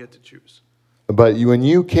 I don't get to choose. But when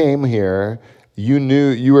you came here,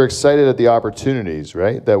 you were excited at the opportunities,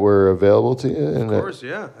 right, that were available to you? Of course,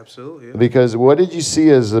 yeah, absolutely. Yeah. Because what did you see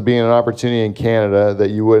as being an opportunity in Canada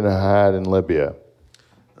that you wouldn't have had in Libya?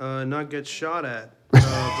 Not get shot at But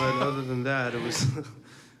other than that, it was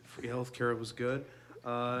free healthcare. It was good.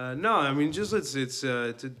 No, I mean, just it's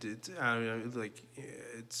I don't know, like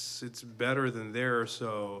it's better than there.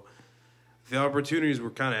 So the opportunities were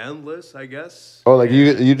kind of endless, I guess. Oh, like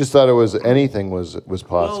you just thought it was anything was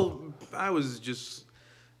possible. Well, I was just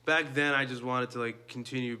back then. I just wanted to like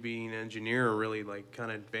continue being an engineer and really like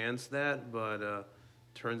kind of advance that. But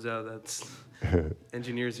turns out that's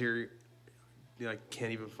engineers here like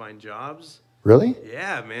can't even find jobs. Really?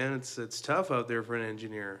 Yeah, man, it's tough out there for an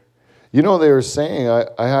engineer. You know, they were saying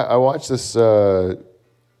I watched this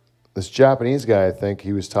this Japanese guy. I think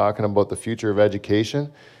he was talking about the future of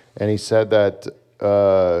education, and he said that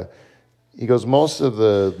he goes most of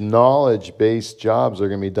the knowledge-based jobs are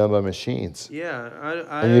going to be done by machines. Yeah,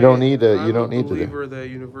 And you don't need to. You don't I'm a need to. believer that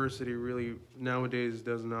university really nowadays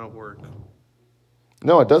does not work.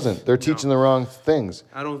 No, it doesn't. They're teaching the wrong things.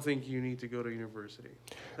 I don't think you need to go to university.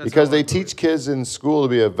 That's Because how I they believe. teach kids in school to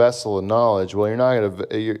be a vessel of knowledge. Well, you're not gonna.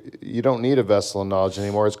 You don't need a vessel of knowledge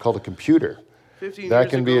anymore. It's called a computer. 15 That years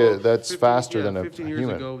can ago, be that's 15 faster yeah, than a 15 years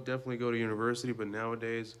human. ago, definitely go to university, but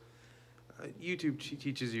nowadays, YouTube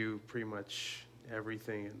teaches you pretty much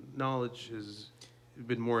everything, and knowledge has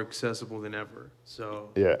been more accessible than ever. So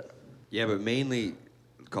Yeah. Yeah, but mainly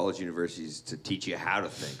college universities to teach you how to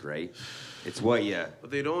think, right? It's what you. but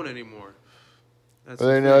they don't anymore. That's Well,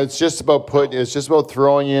 the you know, thing. it's just about it's just about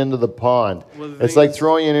throwing you into the pond. Well, the It's thing like is-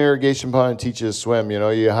 throwing you in an irrigation pond and teach you to swim. You know,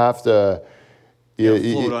 you have to. You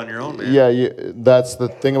gotta float on your own, man. Yeah, that's the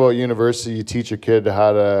thing about university. You teach a kid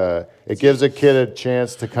how to. It gives a kid a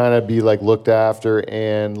chance to kind of be like looked after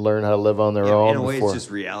and learn how to live on their Yeah, own. in a way, before. it's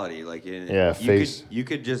just reality. Like, Yeah, face. You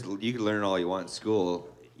could learn all you want in school.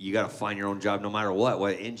 You got to find your own job, no matter what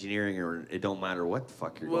engineering or it don't matter what the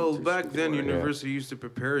fuck you're Well, going through back school then, for. university used to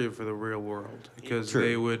prepare you for the real world because True.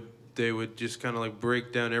 they would just kind of like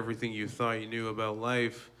break down everything you thought you knew about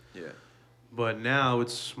life. Yeah. But now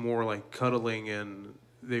it's more like cuddling, and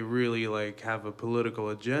they really like have a political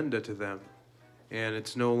agenda to them, and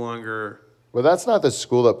it's no longer. Well, that's not the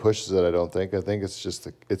school that pushes it. I don't think. I think it's just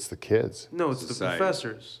the kids. No, it's Society. the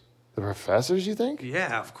professors. The professors, you think?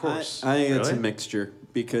 Yeah, of course. I think it's a Really? mixture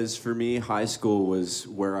because for me, high school was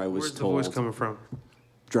where I was Where's the told voice coming from?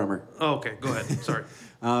 drummer. Oh, okay, go ahead. Sorry.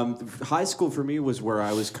 High school for me was where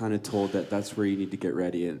I was kind of told that that's where you need to get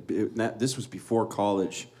ready. This was before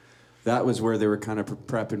college. That was where they were kind of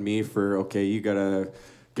prepping me for, okay, you got to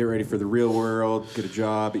get ready for the real world, get a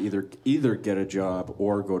job, either get a job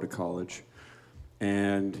or go to college.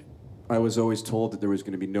 And I was always told that there was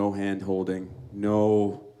going to be no hand-holding,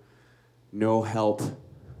 no help,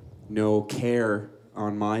 no care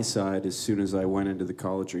on my side as soon as I went into the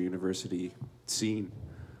college or university scene.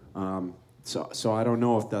 So I don't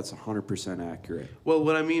know if that's 100% accurate. Well,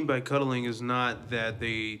 what I mean by cuddling is not that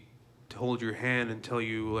they hold your hand and tell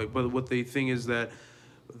you like, but what they think is that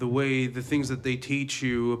the things that they teach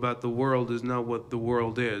you about the world is not what the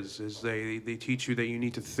world is. Is they teach you that you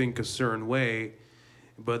need to think a certain way,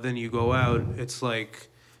 but then you go out, it's like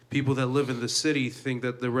people that live in the city think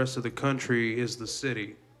that the rest of the country is the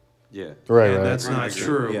city. Yeah. Right, And right. that's not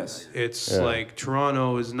true. Yes. It's Yeah. like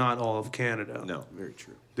Toronto is not all of Canada. No. Very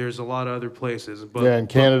true. There's a lot of other places. But, Yeah, and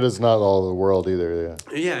Canada's not all the world either.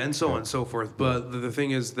 Yeah. Yeah, and so on and so forth. But the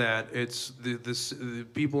thing is that it's the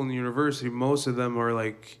people in the university. Most of them are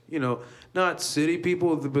like, you know, not city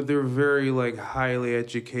people, but they're very like highly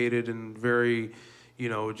educated and very, you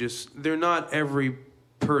know, just they're not every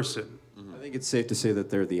person. I think it's safe to say that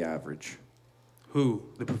they're the average. Who,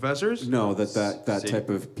 the professors? No, that City- type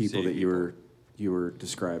of people city that you were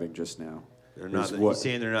describing just now. They're not. Is You're what-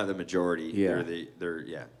 saying they're not the majority. Yeah. They're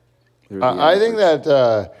yeah. They're the I think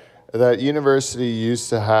average. that university used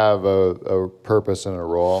to have a purpose and a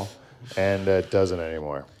role, and it doesn't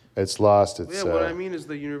anymore. It's lost its. Yeah, what I mean is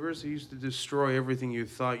the university used to destroy everything you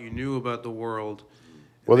thought you knew about the world.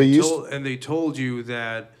 Well, they used. And they told you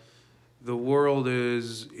that the world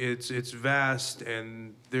is it's vast,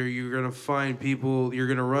 and there you're gonna find people, you're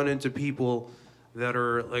gonna run into people that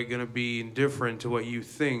are like gonna be indifferent to what you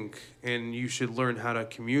think, and you should learn how to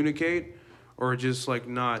communicate or just like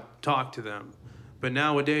not talk to them. But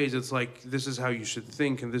nowadays it's like this is how you should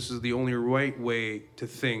think, and this is the only right way to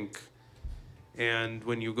think. And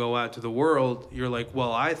when you go out to the world, you're like,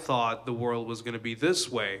 well, I thought the world was going to be this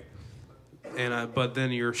way, and but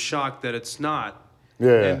then you're shocked that it's not.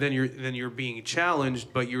 Yeah. And then you're being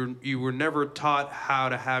challenged, but you were never taught how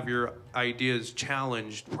to have your ideas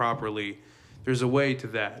challenged properly. There's a way to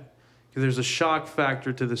that. There's a shock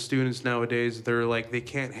factor to the students nowadays. They're like they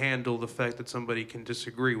can't handle the fact that somebody can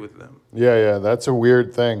disagree with them. Yeah, that's a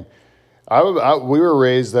weird thing. We were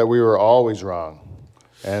raised that we were always wrong.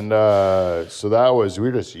 And so we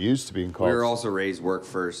were just used to being called. We were also raised work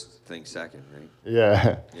first, think second, right?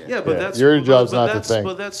 Yeah. Yeah, but that's your job's not that's, the thing.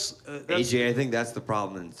 But that's AJ, I think that's the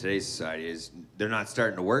problem in today's society is they're not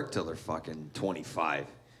starting to work till they're fucking 25,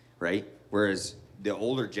 right? Whereas the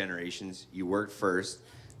older generations, you worked first,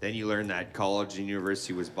 then you learned that college and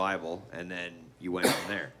university was Bible, and then you went from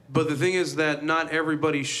there. But the thing is that not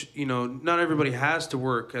everybody, not everybody has to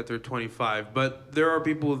work at their 25. But there are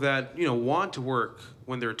people that want to work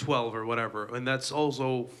when they're 12 or whatever, and that's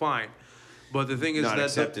also fine. But the thing is not that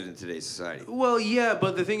accepted in today's society. Well, yeah,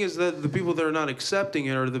 but the thing is that the people that are not accepting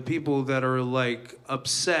it are the people that are like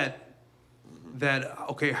upset that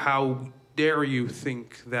how dare you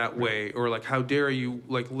think that way, or like how dare you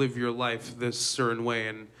like live your life this certain way,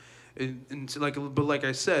 and like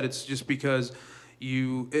I said, it's just because.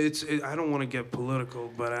 I don't want to get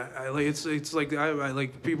political, but I it's like I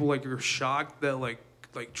like people like are shocked that like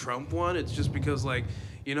Trump won. It's just because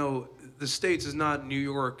the States is not New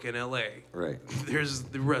York and LA. Right. There's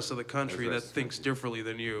the rest of the country that thinks differently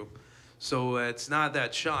than you. So it's not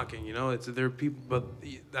that shocking, there are people, but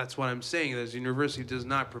that's what I'm saying. Is university does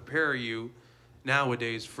not prepare you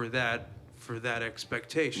nowadays for that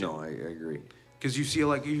expectation. No, I agree. Because you see,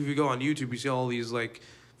 like, if you go on YouTube, you see all these like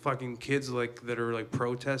fucking kids like that are like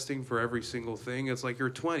protesting for every single thing. It's like you're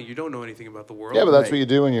 20, you don't know anything about the world. Yeah, but that's what you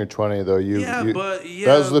do when you're 20, though.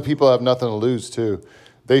 Those are the people that have nothing to lose too.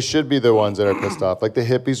 They should be the ones that are pissed off. Like the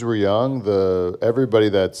hippies were young. Everybody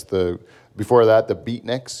before that the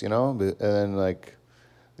beatniks, and then like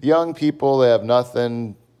young people, they have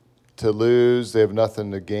nothing to lose. They have nothing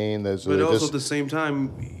to gain. But also at the same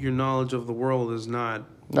time, your knowledge of the world is not.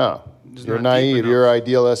 No, you're naive. You're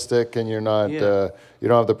idealistic, and you're not. You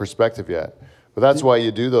don't have the perspective yet. But that's why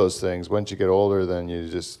you do those things. Once you get older, then you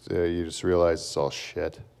just realize it's all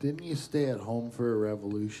shit. Didn't you stay at home for a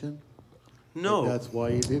revolution? No. That's why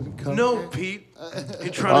you didn't come. No, here? Pete.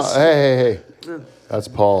 You're trying to. Hey. That's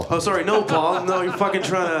Paul. Oh, sorry. No, Paul. No, you're fucking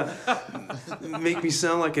trying to make me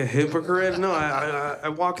sound like a hypocrite. No, I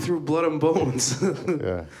walk through blood and bones.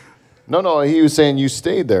 Yeah. No, he was saying you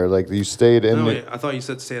stayed there. Like you stayed in. I thought you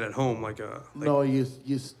said stayed at home. No, you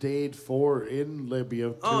stayed in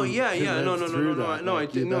Libya. No. I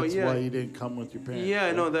did. No, that's yeah. why you didn't come with your parents. Yeah,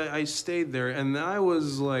 I know that I stayed there, and I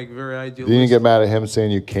was like very idealistic. Didn't you get mad at him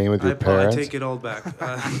saying you came with your parents? I take it all back.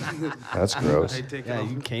 That's gross. I take it all.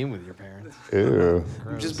 You came with your parents. Ew.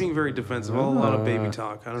 I'm just being very defensive. A lot of baby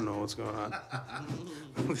talk. I don't know what's going on.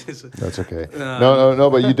 That's okay. No,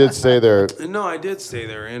 but you did stay there. No, I did stay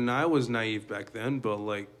there, and I was naive back then. But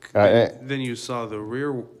then you saw the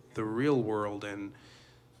real world, and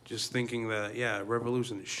just thinking that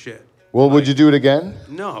revolution is shit. Well, would you do it again?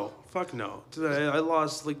 No, fuck no. I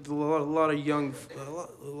lost a lot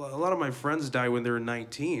of my friends died when they were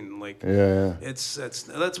 19.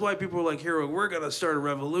 That's why people are like, "Here, we're gonna start a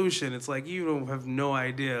revolution." It's like you don't have no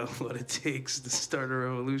idea what it takes to start a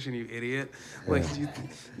revolution, you idiot.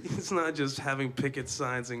 It's not just having picket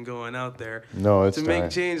signs and going out there. No, it's to make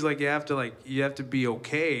change. You have to be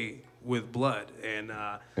okay with blood, and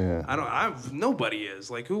nobody is.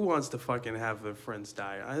 Like, who wants to fucking have their friends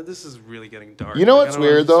die? This is really getting dark. You know what's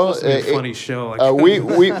weird though? It's supposed to be a funny show.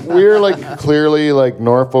 We're like clearly like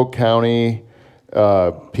Norfolk County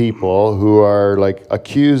people who are like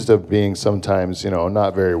accused of being sometimes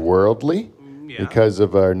not very worldly because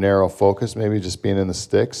of our narrow focus, maybe just being in the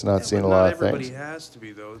sticks, not seeing a lot of things. Everybody has to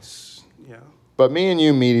be though. But me and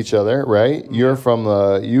you meet each other, right? You're from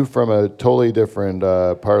a totally different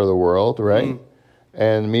part of the world, right?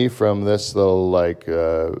 And me from this little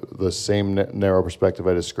the same narrow perspective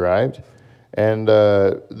I described, and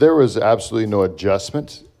there was absolutely no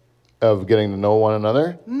adjustment of getting to know one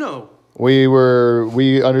another. No.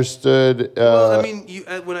 We understood. Well, I mean,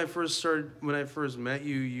 when I first met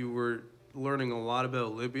you, you were learning a lot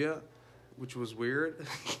about Libya, which was weird.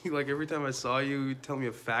 Like every time I saw you, you'd tell me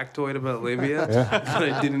a factoid about Libya that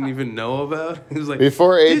I didn't even know about. It was like,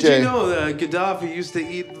 before AJ, did you know that Gaddafi used to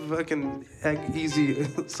eat fucking easy?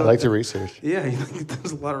 I like to research. Yeah,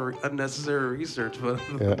 there's a lot of unnecessary research, but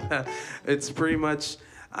it's pretty much,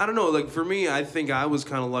 I don't know. Like for me, I think I was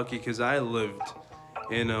kind of lucky because I lived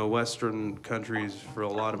in Western countries for a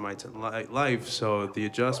lot of my life, so the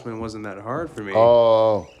adjustment wasn't that hard for me.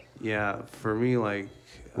 Oh. Yeah, for me, like.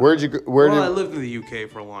 Where'd you go? I lived in the UK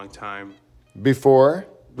for a long time. Before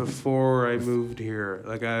I moved here.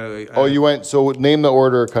 You went, so name the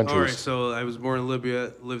order of countries. All right, so I was born in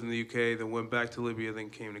Libya, lived in the UK, then went back to Libya, then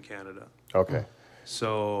came to Canada. Okay.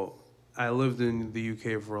 So I lived in the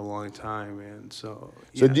UK for a long time, and so...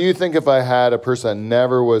 So do you think if I had a person that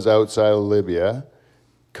never was outside of Libya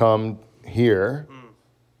come here,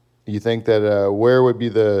 You think that where would be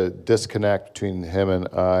the disconnect between him and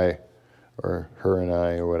I, or her and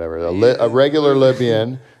I, or whatever? A regular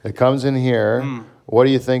Libyan that comes in here, what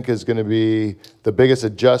do you think is going to be the biggest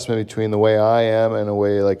adjustment between the way I am and the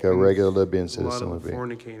way like a regular Libyan citizen would be? A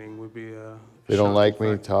lot of fornicating would be they don't like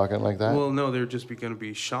me talking like that? Well, no, they're just going to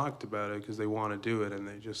be shocked about it because they want to do it and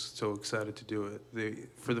they're just so excited to do it.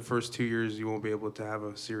 For the first 2 years, you won't be able to have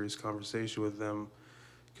a serious conversation with them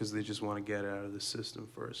because they just want to get it out of the system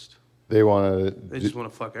first. They just want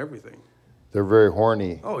to fuck everything. They're very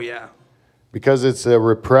horny. Oh, yeah. Because it's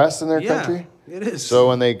repressed in their country? Yeah, it is. So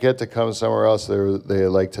when they get to come somewhere else, they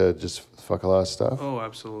like to just fuck a lot of stuff? Oh,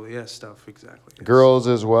 absolutely. Yeah, stuff, exactly. Yes. Girls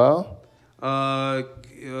as well?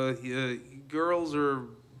 Girls or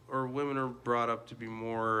women are brought up to be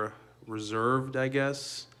more reserved, I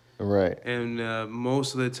guess. Right. And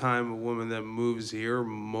most of the time, a woman that moves here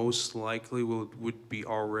most likely would be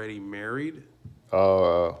already married.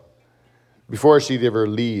 Before she'd ever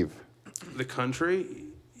leave. The country?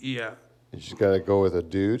 Yeah. She's got to go with a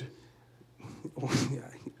dude?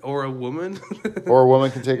 Or a woman? Or a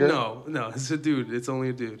woman can take her? No, it's a dude. It's only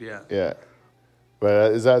a dude, yeah. Yeah.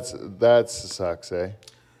 But that sucks, eh?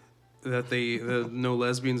 That no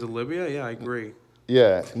lesbians in Libya? Yeah, I agree.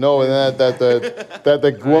 Yeah. No, and that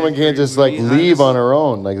the woman can't just like leave on her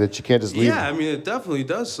own. Like that she can't just leave. Yeah, I mean it definitely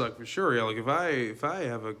does suck for sure. Yeah, like if I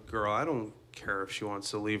have a girl, I don't care if she wants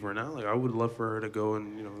to leave or not. Like I would love for her to go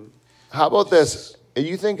and How about this?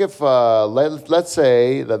 You think if let's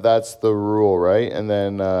say that's the rule, right? And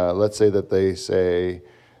then let's say that they say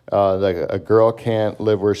like a girl can't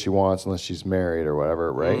live where she wants unless she's married or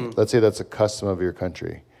whatever, right? Let's say that's a custom of your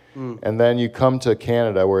country. And then you come to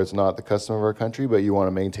Canada where it's not the custom of our country, but you want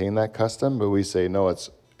to maintain that custom, but we say no, it's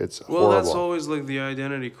well, horrible. that's always like the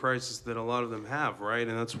identity crisis that a lot of them have, right?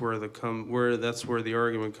 And that's where the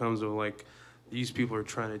argument comes of like these people are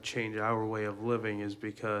trying to change our way of living is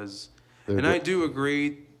because, and I do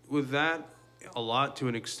agree with that a lot to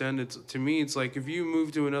an extent. To me, it's like if you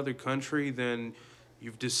move to another country, then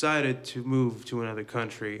you've decided to move to another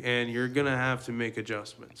country, and you're gonna have to make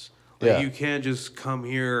adjustments. Like you can't just come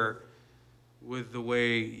here with the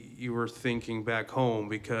way you were thinking back home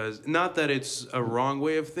because not that it's a wrong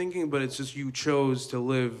way of thinking, but it's just you chose to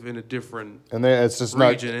live in a different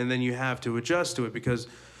region, and then you have to adjust to it because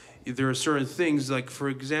there are certain things like, for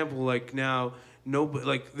example, like now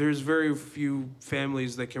there's very few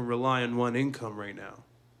families that can rely on one income right now.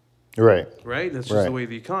 Right. Right? That's just the way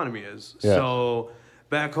the economy is. Yeah. So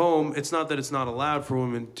back home, it's not that it's not allowed for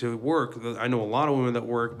women to work. I know a lot of women that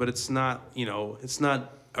work, but it's not, it's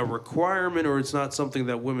not a requirement or it's not something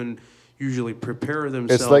that women usually prepare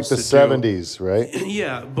themselves to do. It's like the 70s, right?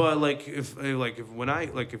 Yeah, but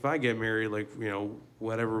if I get married,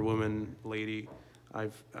 whatever lady I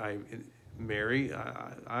marry,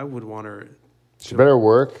 I would want her. She better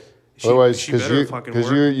work. Otherwise,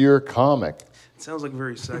 because you're a comic. It sounds like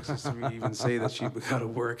very sexist to me to even say that she got to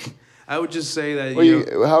work. I would just say that.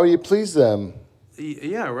 How do you please them?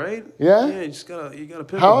 Yeah, right. Yeah. Yeah, you gotta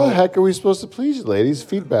pick. How the heck are we supposed to please you, ladies?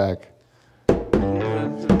 Feedback.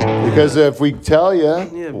 Because if we tell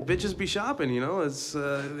you, bitches be shopping. It's.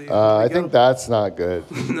 I think that's not good.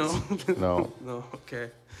 No. No. No. Okay.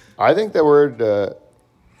 I think that word.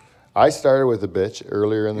 I started with a bitch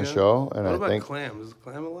earlier in the show, and what I about think clam? Is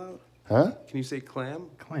clam allowed? Huh? Can you say clam?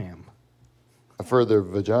 Clam. For the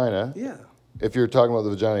vagina. Yeah. If you're talking about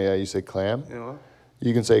the vagina, you say clam. Yeah.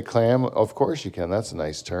 You can say clam. Of course you can. That's a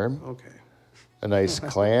nice term. Okay. A nice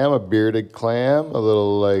clam, a bearded clam, a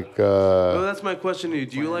little like. Well, that's my question to you.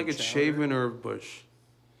 Do you like it shaven or bush?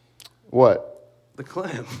 What? The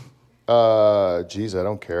clam. Geez, I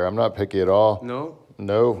don't care. I'm not picky at all. No.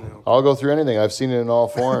 No. I'll go through anything. I've seen it in all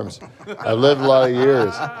forms. I've lived a lot of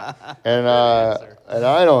years, and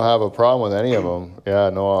I don't have a problem with any of them. Yeah,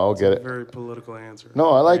 no, I'll get it. Very political answer.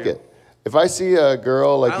 No, I like it. If I see a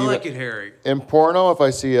girl like I like it hairy. In porno, if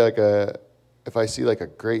I see like a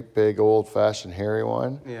great big old fashioned hairy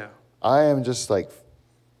one, I am just like,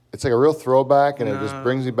 it's like a real throwback, and it just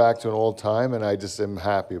brings me back to an old time, and I just am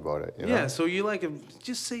happy about it. Yeah, so you like it?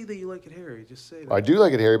 Just say that you like it hairy. Just say that. I do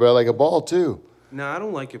like it hairy, but I like it bald too. No, I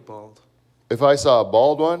don't like it bald. If I saw a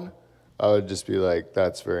bald one, I would just be like,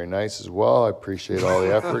 that's very nice as well. I appreciate all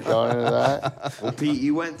the effort gone into that. Well, Pete,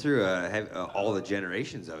 you went through all the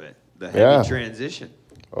generations of it. The heavy transition.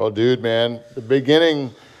 Oh, dude, man. The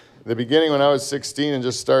beginning when I was 16 and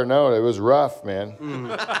just starting out, it was rough, man. You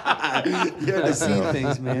had to see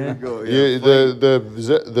things, man.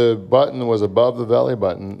 The button was above the belly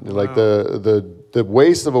button. Wow. Like the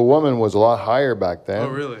waist of a woman was a lot higher back then. Oh,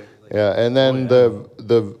 really? Yeah, and then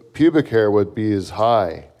the pubic hair would be as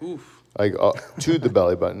high. Oof. like to the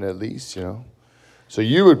belly button at least, you know. So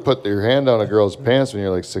you would put your hand on a girl's pants when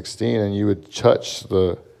you're like 16, and you would touch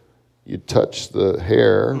the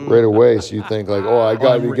hair right away. So you think like, oh, I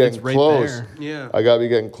gotta be getting close. There. Yeah. I gotta be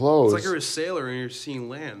getting close. It's like you're a sailor and you're seeing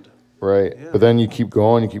land. Right. Yeah. But then you keep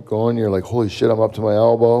going. You're like, holy shit, I'm up to my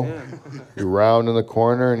elbow. Yeah. You're round in the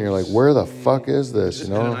corner, and you're like, where the fuck is this? Just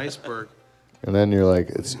You hit know. an iceberg. And then you're like,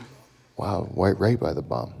 wow, right by the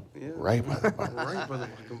bum. Yeah. Right by the bum. Right by the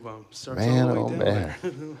fucking bum. Starts Man, all the way oh down man.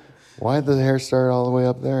 there. Why'd the hair start all the way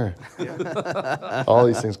up there? All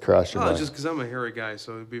these things cross your Oh, mind. just because I'm a hairy guy,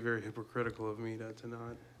 so it'd be very hypocritical of me to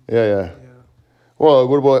not. Yeah. Yeah. Well,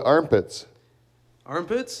 what about armpits?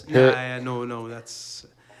 Armpits? Hair- No. That's.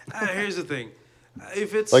 Here's the thing.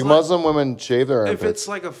 If it's Like Muslim women shave their armpits. If it's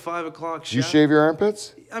like a 5 o'clock Do you shadow, shave your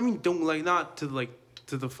armpits? I mean, don't like not to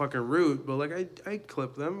the fucking root, but like I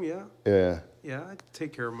clip them. Yeah. Yeah. Yeah. I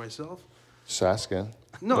take care of myself. Just asking.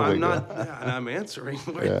 No, No I'm big not. deal. Yeah, and I'm answering.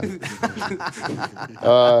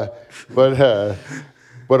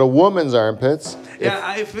 But a woman's armpits.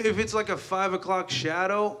 Yeah, if it's like a 5 o'clock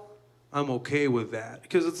shadow, I'm okay with that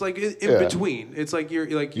because it's like in Yeah. between. It's like you're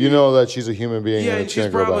like You know that she's a human being. yeah, and and it's she's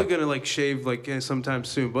gonna grow probably back. gonna like shave like sometime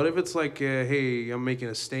soon. But if it's like hey, I'm making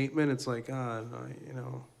a statement, it's like no, you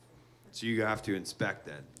know. So you have to inspect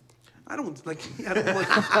that. I don't like.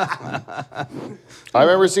 I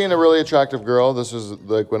remember seeing a really attractive girl. This was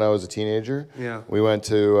like when I was a teenager. Yeah. We went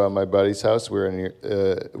to my buddy's house. We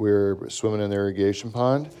were swimming in the irrigation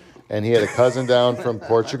pond, and he had a cousin down from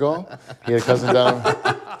Portugal. He had a cousin down.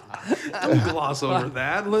 Don't gloss over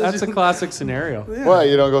that. That's a classic scenario. What?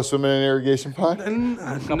 You don't go swimming in an irrigation pond?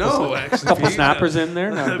 No, actually. Couple snappers in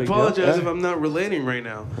there. Not a I big deal. apologize if I'm not relating right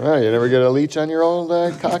now. Right. You never get a leech on your old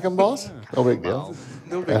cock and balls? No big deal.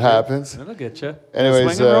 No big It deal. happens. That'll get you.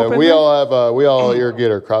 Anyways, we all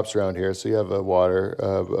irrigate our crops around here. So you have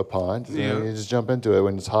a pond. Yeah. And you just jump into it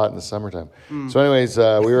when it's hot in the summertime. So anyways,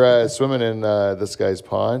 we were swimming in this guy's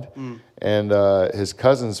pond, and his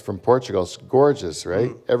cousin's from Portugal. It's gorgeous,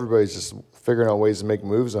 right? Everybody's just figuring out ways to make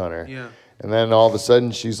moves on her. Yeah. And then all of a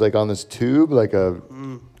sudden, she's like on this tube, like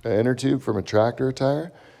an inner tube from a tractor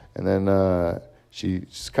tire, and then she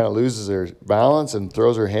just kind of loses her balance and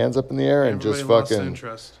throws her hands up in the air and Everybody just lost fucking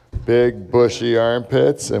interest. big bushy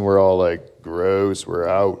armpits, and we're all like, gross, we're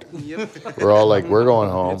out. Yep. We're all like, we're going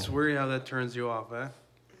home. It's weird how that turns you off, eh?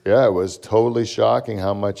 Yeah, it was totally shocking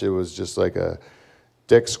how much it was just like a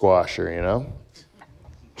dick squasher, you know?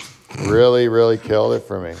 Really, really killed it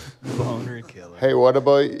for me. Boner killer. Hey, what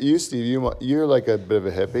about you, Steve? You're like a bit of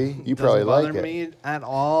a hippie. You probably Doesn't like bother it. me at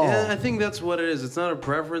all. Yeah, I think that's what it is. It's not a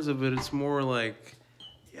preference of it. It's more like,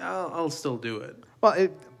 yeah, I'll still do it. Well,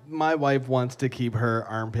 if my wife wants to keep her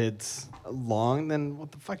armpits long, then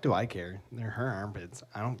what the fuck do I care? They're her armpits.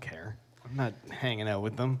 I don't care. I'm not hanging out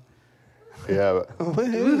with them. Yeah.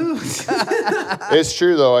 It's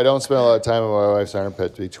true, though. I don't spend a lot of time with my wife's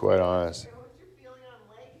armpit, to be quite honest. What's your feeling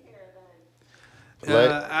on leg hair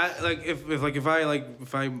then?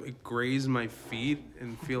 If I graze my feet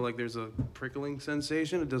and feel like there's a prickling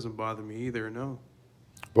sensation, it doesn't bother me either. No.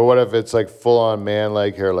 But what if it's like full-on man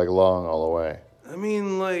leg hair, like long all the way? I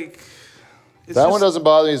mean, like. It's That just, one doesn't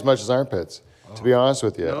bother me as much as armpits, to be honest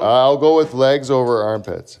with you. No? I'll go with legs over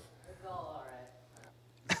armpits. It's all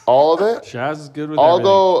alright. All of it? Shaz is good with I'll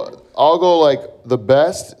everything. go like the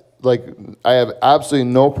best. Like I have absolutely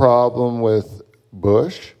no problem with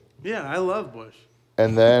bush, Yeah, I love Bush.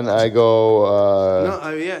 and then I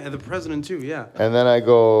go. Yeah, the president too. Yeah. And then I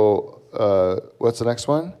go. What's the next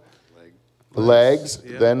one? Legs.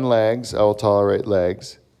 yeah. Then legs. I will tolerate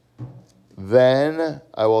legs. Then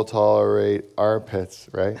I will tolerate armpits.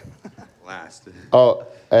 Right. Last. Oh,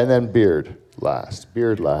 and then beard last.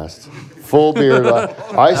 Beard last. Full beard last.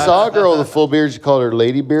 I saw a girl with a full beard. She called her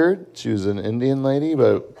Lady Beard. She was an Indian lady,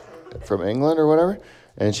 but from England or whatever.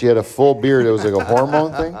 And she had a full beard. It was like a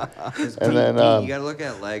hormone thing. And then you gotta look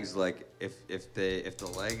at legs like if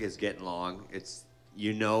the leg is getting long, it's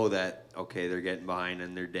you know that okay they're getting behind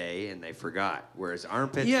in their day and they forgot. Whereas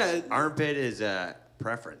armpit is a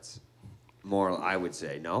preference, more I would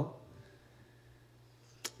say. No.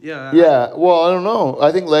 Yeah. yeah. Well, I don't know.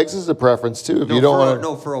 I think legs is a preference too. If No, you don't for want to.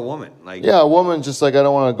 no for a woman like Yeah, a woman just like I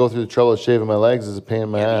don't want to go through the trouble of shaving my legs. It's a pain in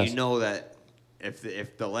my yeah, ass. you know that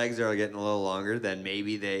if the legs are getting a little longer, then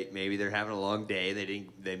maybe they're having a long day.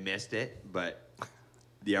 They missed it, but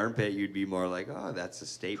the armpit you'd be more like, oh, that's a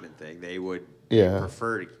statement thing. They would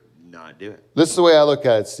prefer to not do it. This is the way I look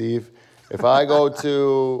at it, Steve. If I go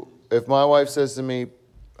to, if my wife says to me,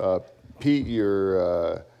 Pete,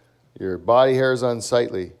 your body hair is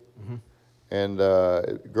unsightly, and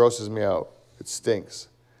it grosses me out. It stinks.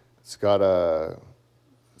 It's got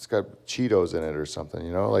it's got Cheetos in it or something,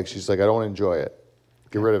 you know? Like, she's like, I don't enjoy it.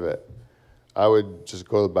 Get rid of it. I would just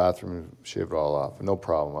go to the bathroom and shave it all off. No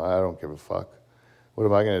problem. I don't give a fuck. What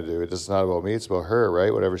am I going to do? It's not about me. It's about her,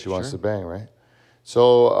 right? Whatever she wants to bang, right?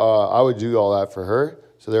 So I would do all that for her.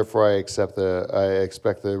 So therefore, I expect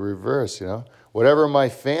the reverse, you know? Whatever my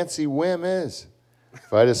fancy whim is.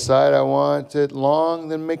 If I decide I want it long,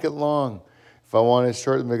 then make it long. If I want it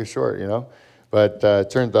short, then make it short, you know? But it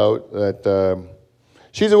turns out that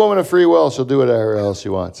she's a woman of free will. She'll do whatever else she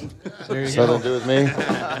wants. Nothing to do with me.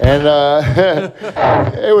 And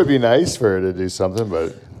it would be nice for her to do something,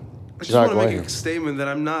 but I just want to make a statement that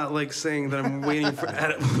I'm not like saying that I'm waiting for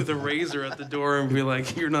with a razor at the door and be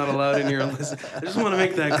like, you're not allowed in here. Listen. I just want to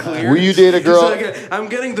make that clear. Will you date a girl? Like, I'm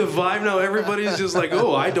getting the vibe now. Everybody's just like,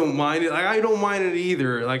 oh, I don't mind it. Like, I don't mind it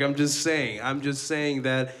either. Like, I'm just saying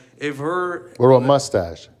that if her... What about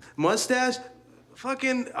mustache? Mustache?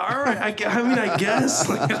 Fucking all right. I guess.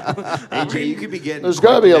 Like, AJ, you could be getting. There's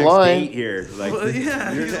got to be a line here. Like, well,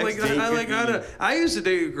 yeah. I used to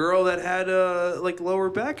date a girl that had like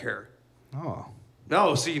lower back hair. Oh.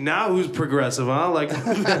 No, see now who's progressive, huh? Like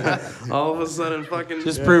all of a sudden, fucking.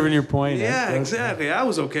 Just proving your point. Yeah, exactly. I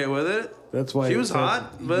was okay with it. That's why she was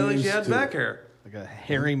hot, but like she had back hair. Like a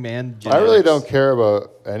hairy man. I really don't care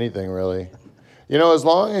about anything, really. You know, as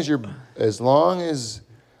long as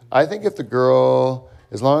I think if the girl,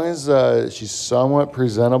 as long as she's somewhat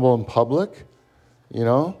presentable in public, you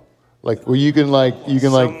know, like where you can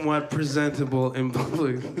somewhat presentable in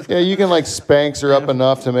public. Yeah, you can like spanks her up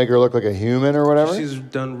enough to make her look like a human or whatever. She's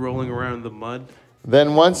done rolling around in the mud.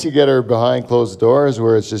 Then once you get her behind closed doors,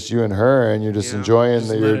 where it's just you and her, and you're just enjoying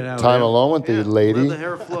your time alone with the lady. Let the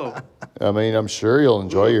hair flow. I mean, I'm sure you'll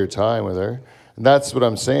enjoy your time with her. And that's what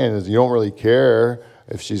I'm saying is you don't really care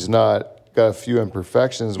if she's not got a few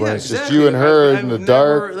imperfections when it's just you and her in the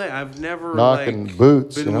dark, I've never knocking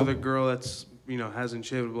boots. Been you know? with a girl that's hasn't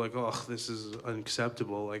shaved. Like, oh, this is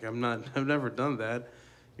unacceptable. Like, I've never done that.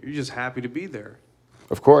 You're just happy to be there.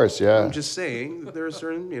 Of course, yeah. I'm just saying there are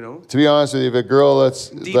certain, To be honest with you, if a girl that's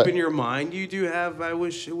deep in your mind, you do have. I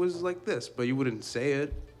wish it was like this, but you wouldn't say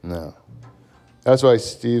it. No. That's why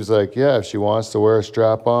Steve's like, yeah, if she wants to wear a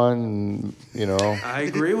strap on, I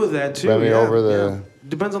agree with that too. Bend me over the.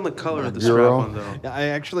 Depends on the color of the strap on, though. Yeah, I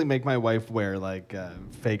actually make my wife wear like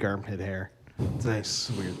fake armpit hair. It's nice.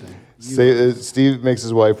 A weird thing. Steve makes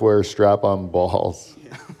his wife wear strap-on balls.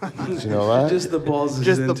 Did you know that? Just the balls.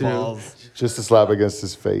 Just the balls. Just to slap against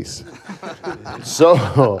his face. So.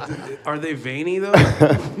 Are they veiny though?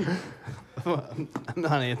 I'm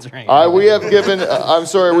not answering. We have given. I'm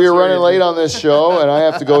sorry, we are running late on this show, and I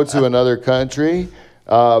have to go to another country.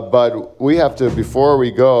 But we have to. Before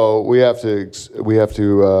we go, we have to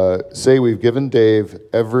say we've given Dave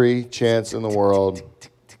every chance in the world,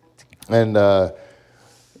 and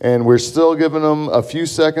we're still giving him a few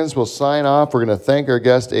seconds. We'll sign off. We're going to thank our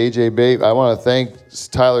guest AJ Bate. I want to thank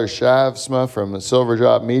Tyler Shavsma from Silver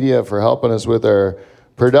Drop Media for helping us with our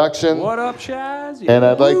production. What up, Chaz? And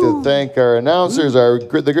I'd like to thank our announcers, the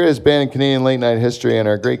greatest band in Canadian late night history, and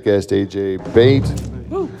our great guest, AJ Bate.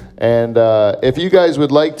 And if you guys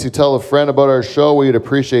would like to tell a friend about our show, we'd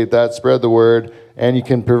appreciate that. Spread the word. And you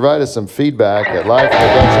can provide us some feedback at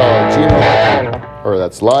livefromthedutchhall@gmail.com, or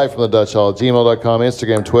that's livefromthedutchhall@gmail.com,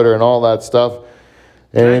 Instagram, Twitter, and all that stuff.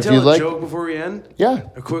 And Can I if tell you'd a like, joke before we end? Yeah.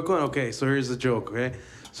 A quick one? Okay, so here's the joke, okay?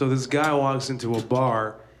 So this guy walks into a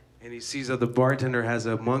bar, and he sees that the bartender has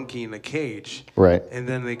a monkey in a cage. Right. And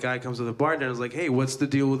then the guy comes to the bartender and is like, hey, what's the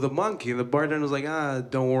deal with the monkey? And the bartender's like,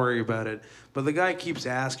 don't worry about it. But the guy keeps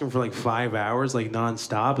asking for like 5 hours, like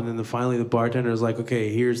nonstop. And then finally the bartender's like,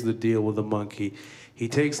 okay, here's the deal with the monkey. He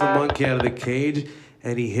takes the monkey out of the cage,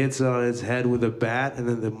 and he hits it on its head with a bat, and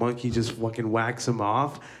then the monkey just fucking whacks him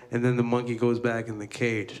off, and then the monkey goes back in the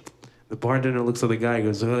cage. The bartender looks at the guy and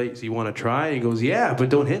goes, so you want to try? And he goes, yeah, but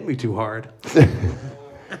don't hit me too hard.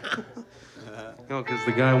 No, because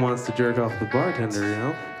the guy wants to jerk off the bartender, you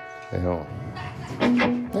know? I know. I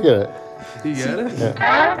get it. You get it?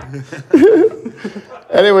 Yeah.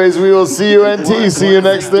 Anyways, we will see you NT. See you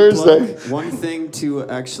next Thursday. One thing to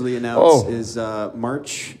actually announce is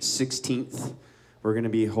March 16th, we're going to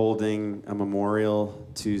be holding a memorial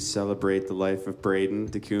to celebrate the life of Braden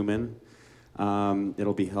DeCuman.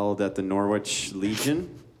 It'll be held at the Norwich Legion.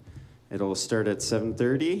 It'll start at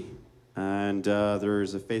 7:30. And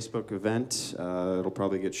there's a Facebook event. It'll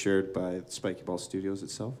probably get shared by Spiky Ball Studios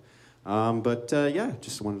itself.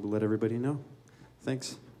 Just wanted to let everybody know.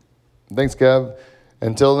 Thanks. Thanks, Kev.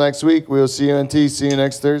 Until next week, we'll see you NT. See you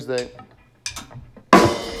next Thursday.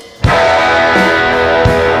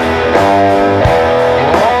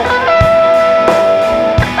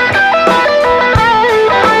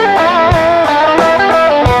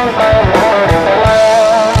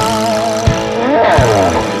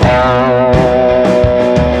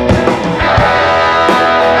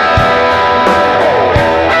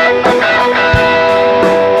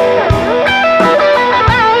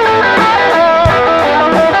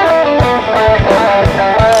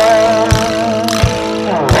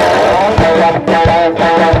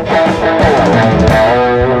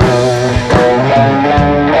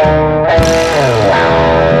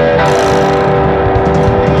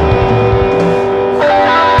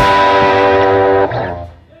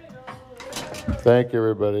 Thank you,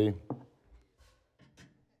 everybody.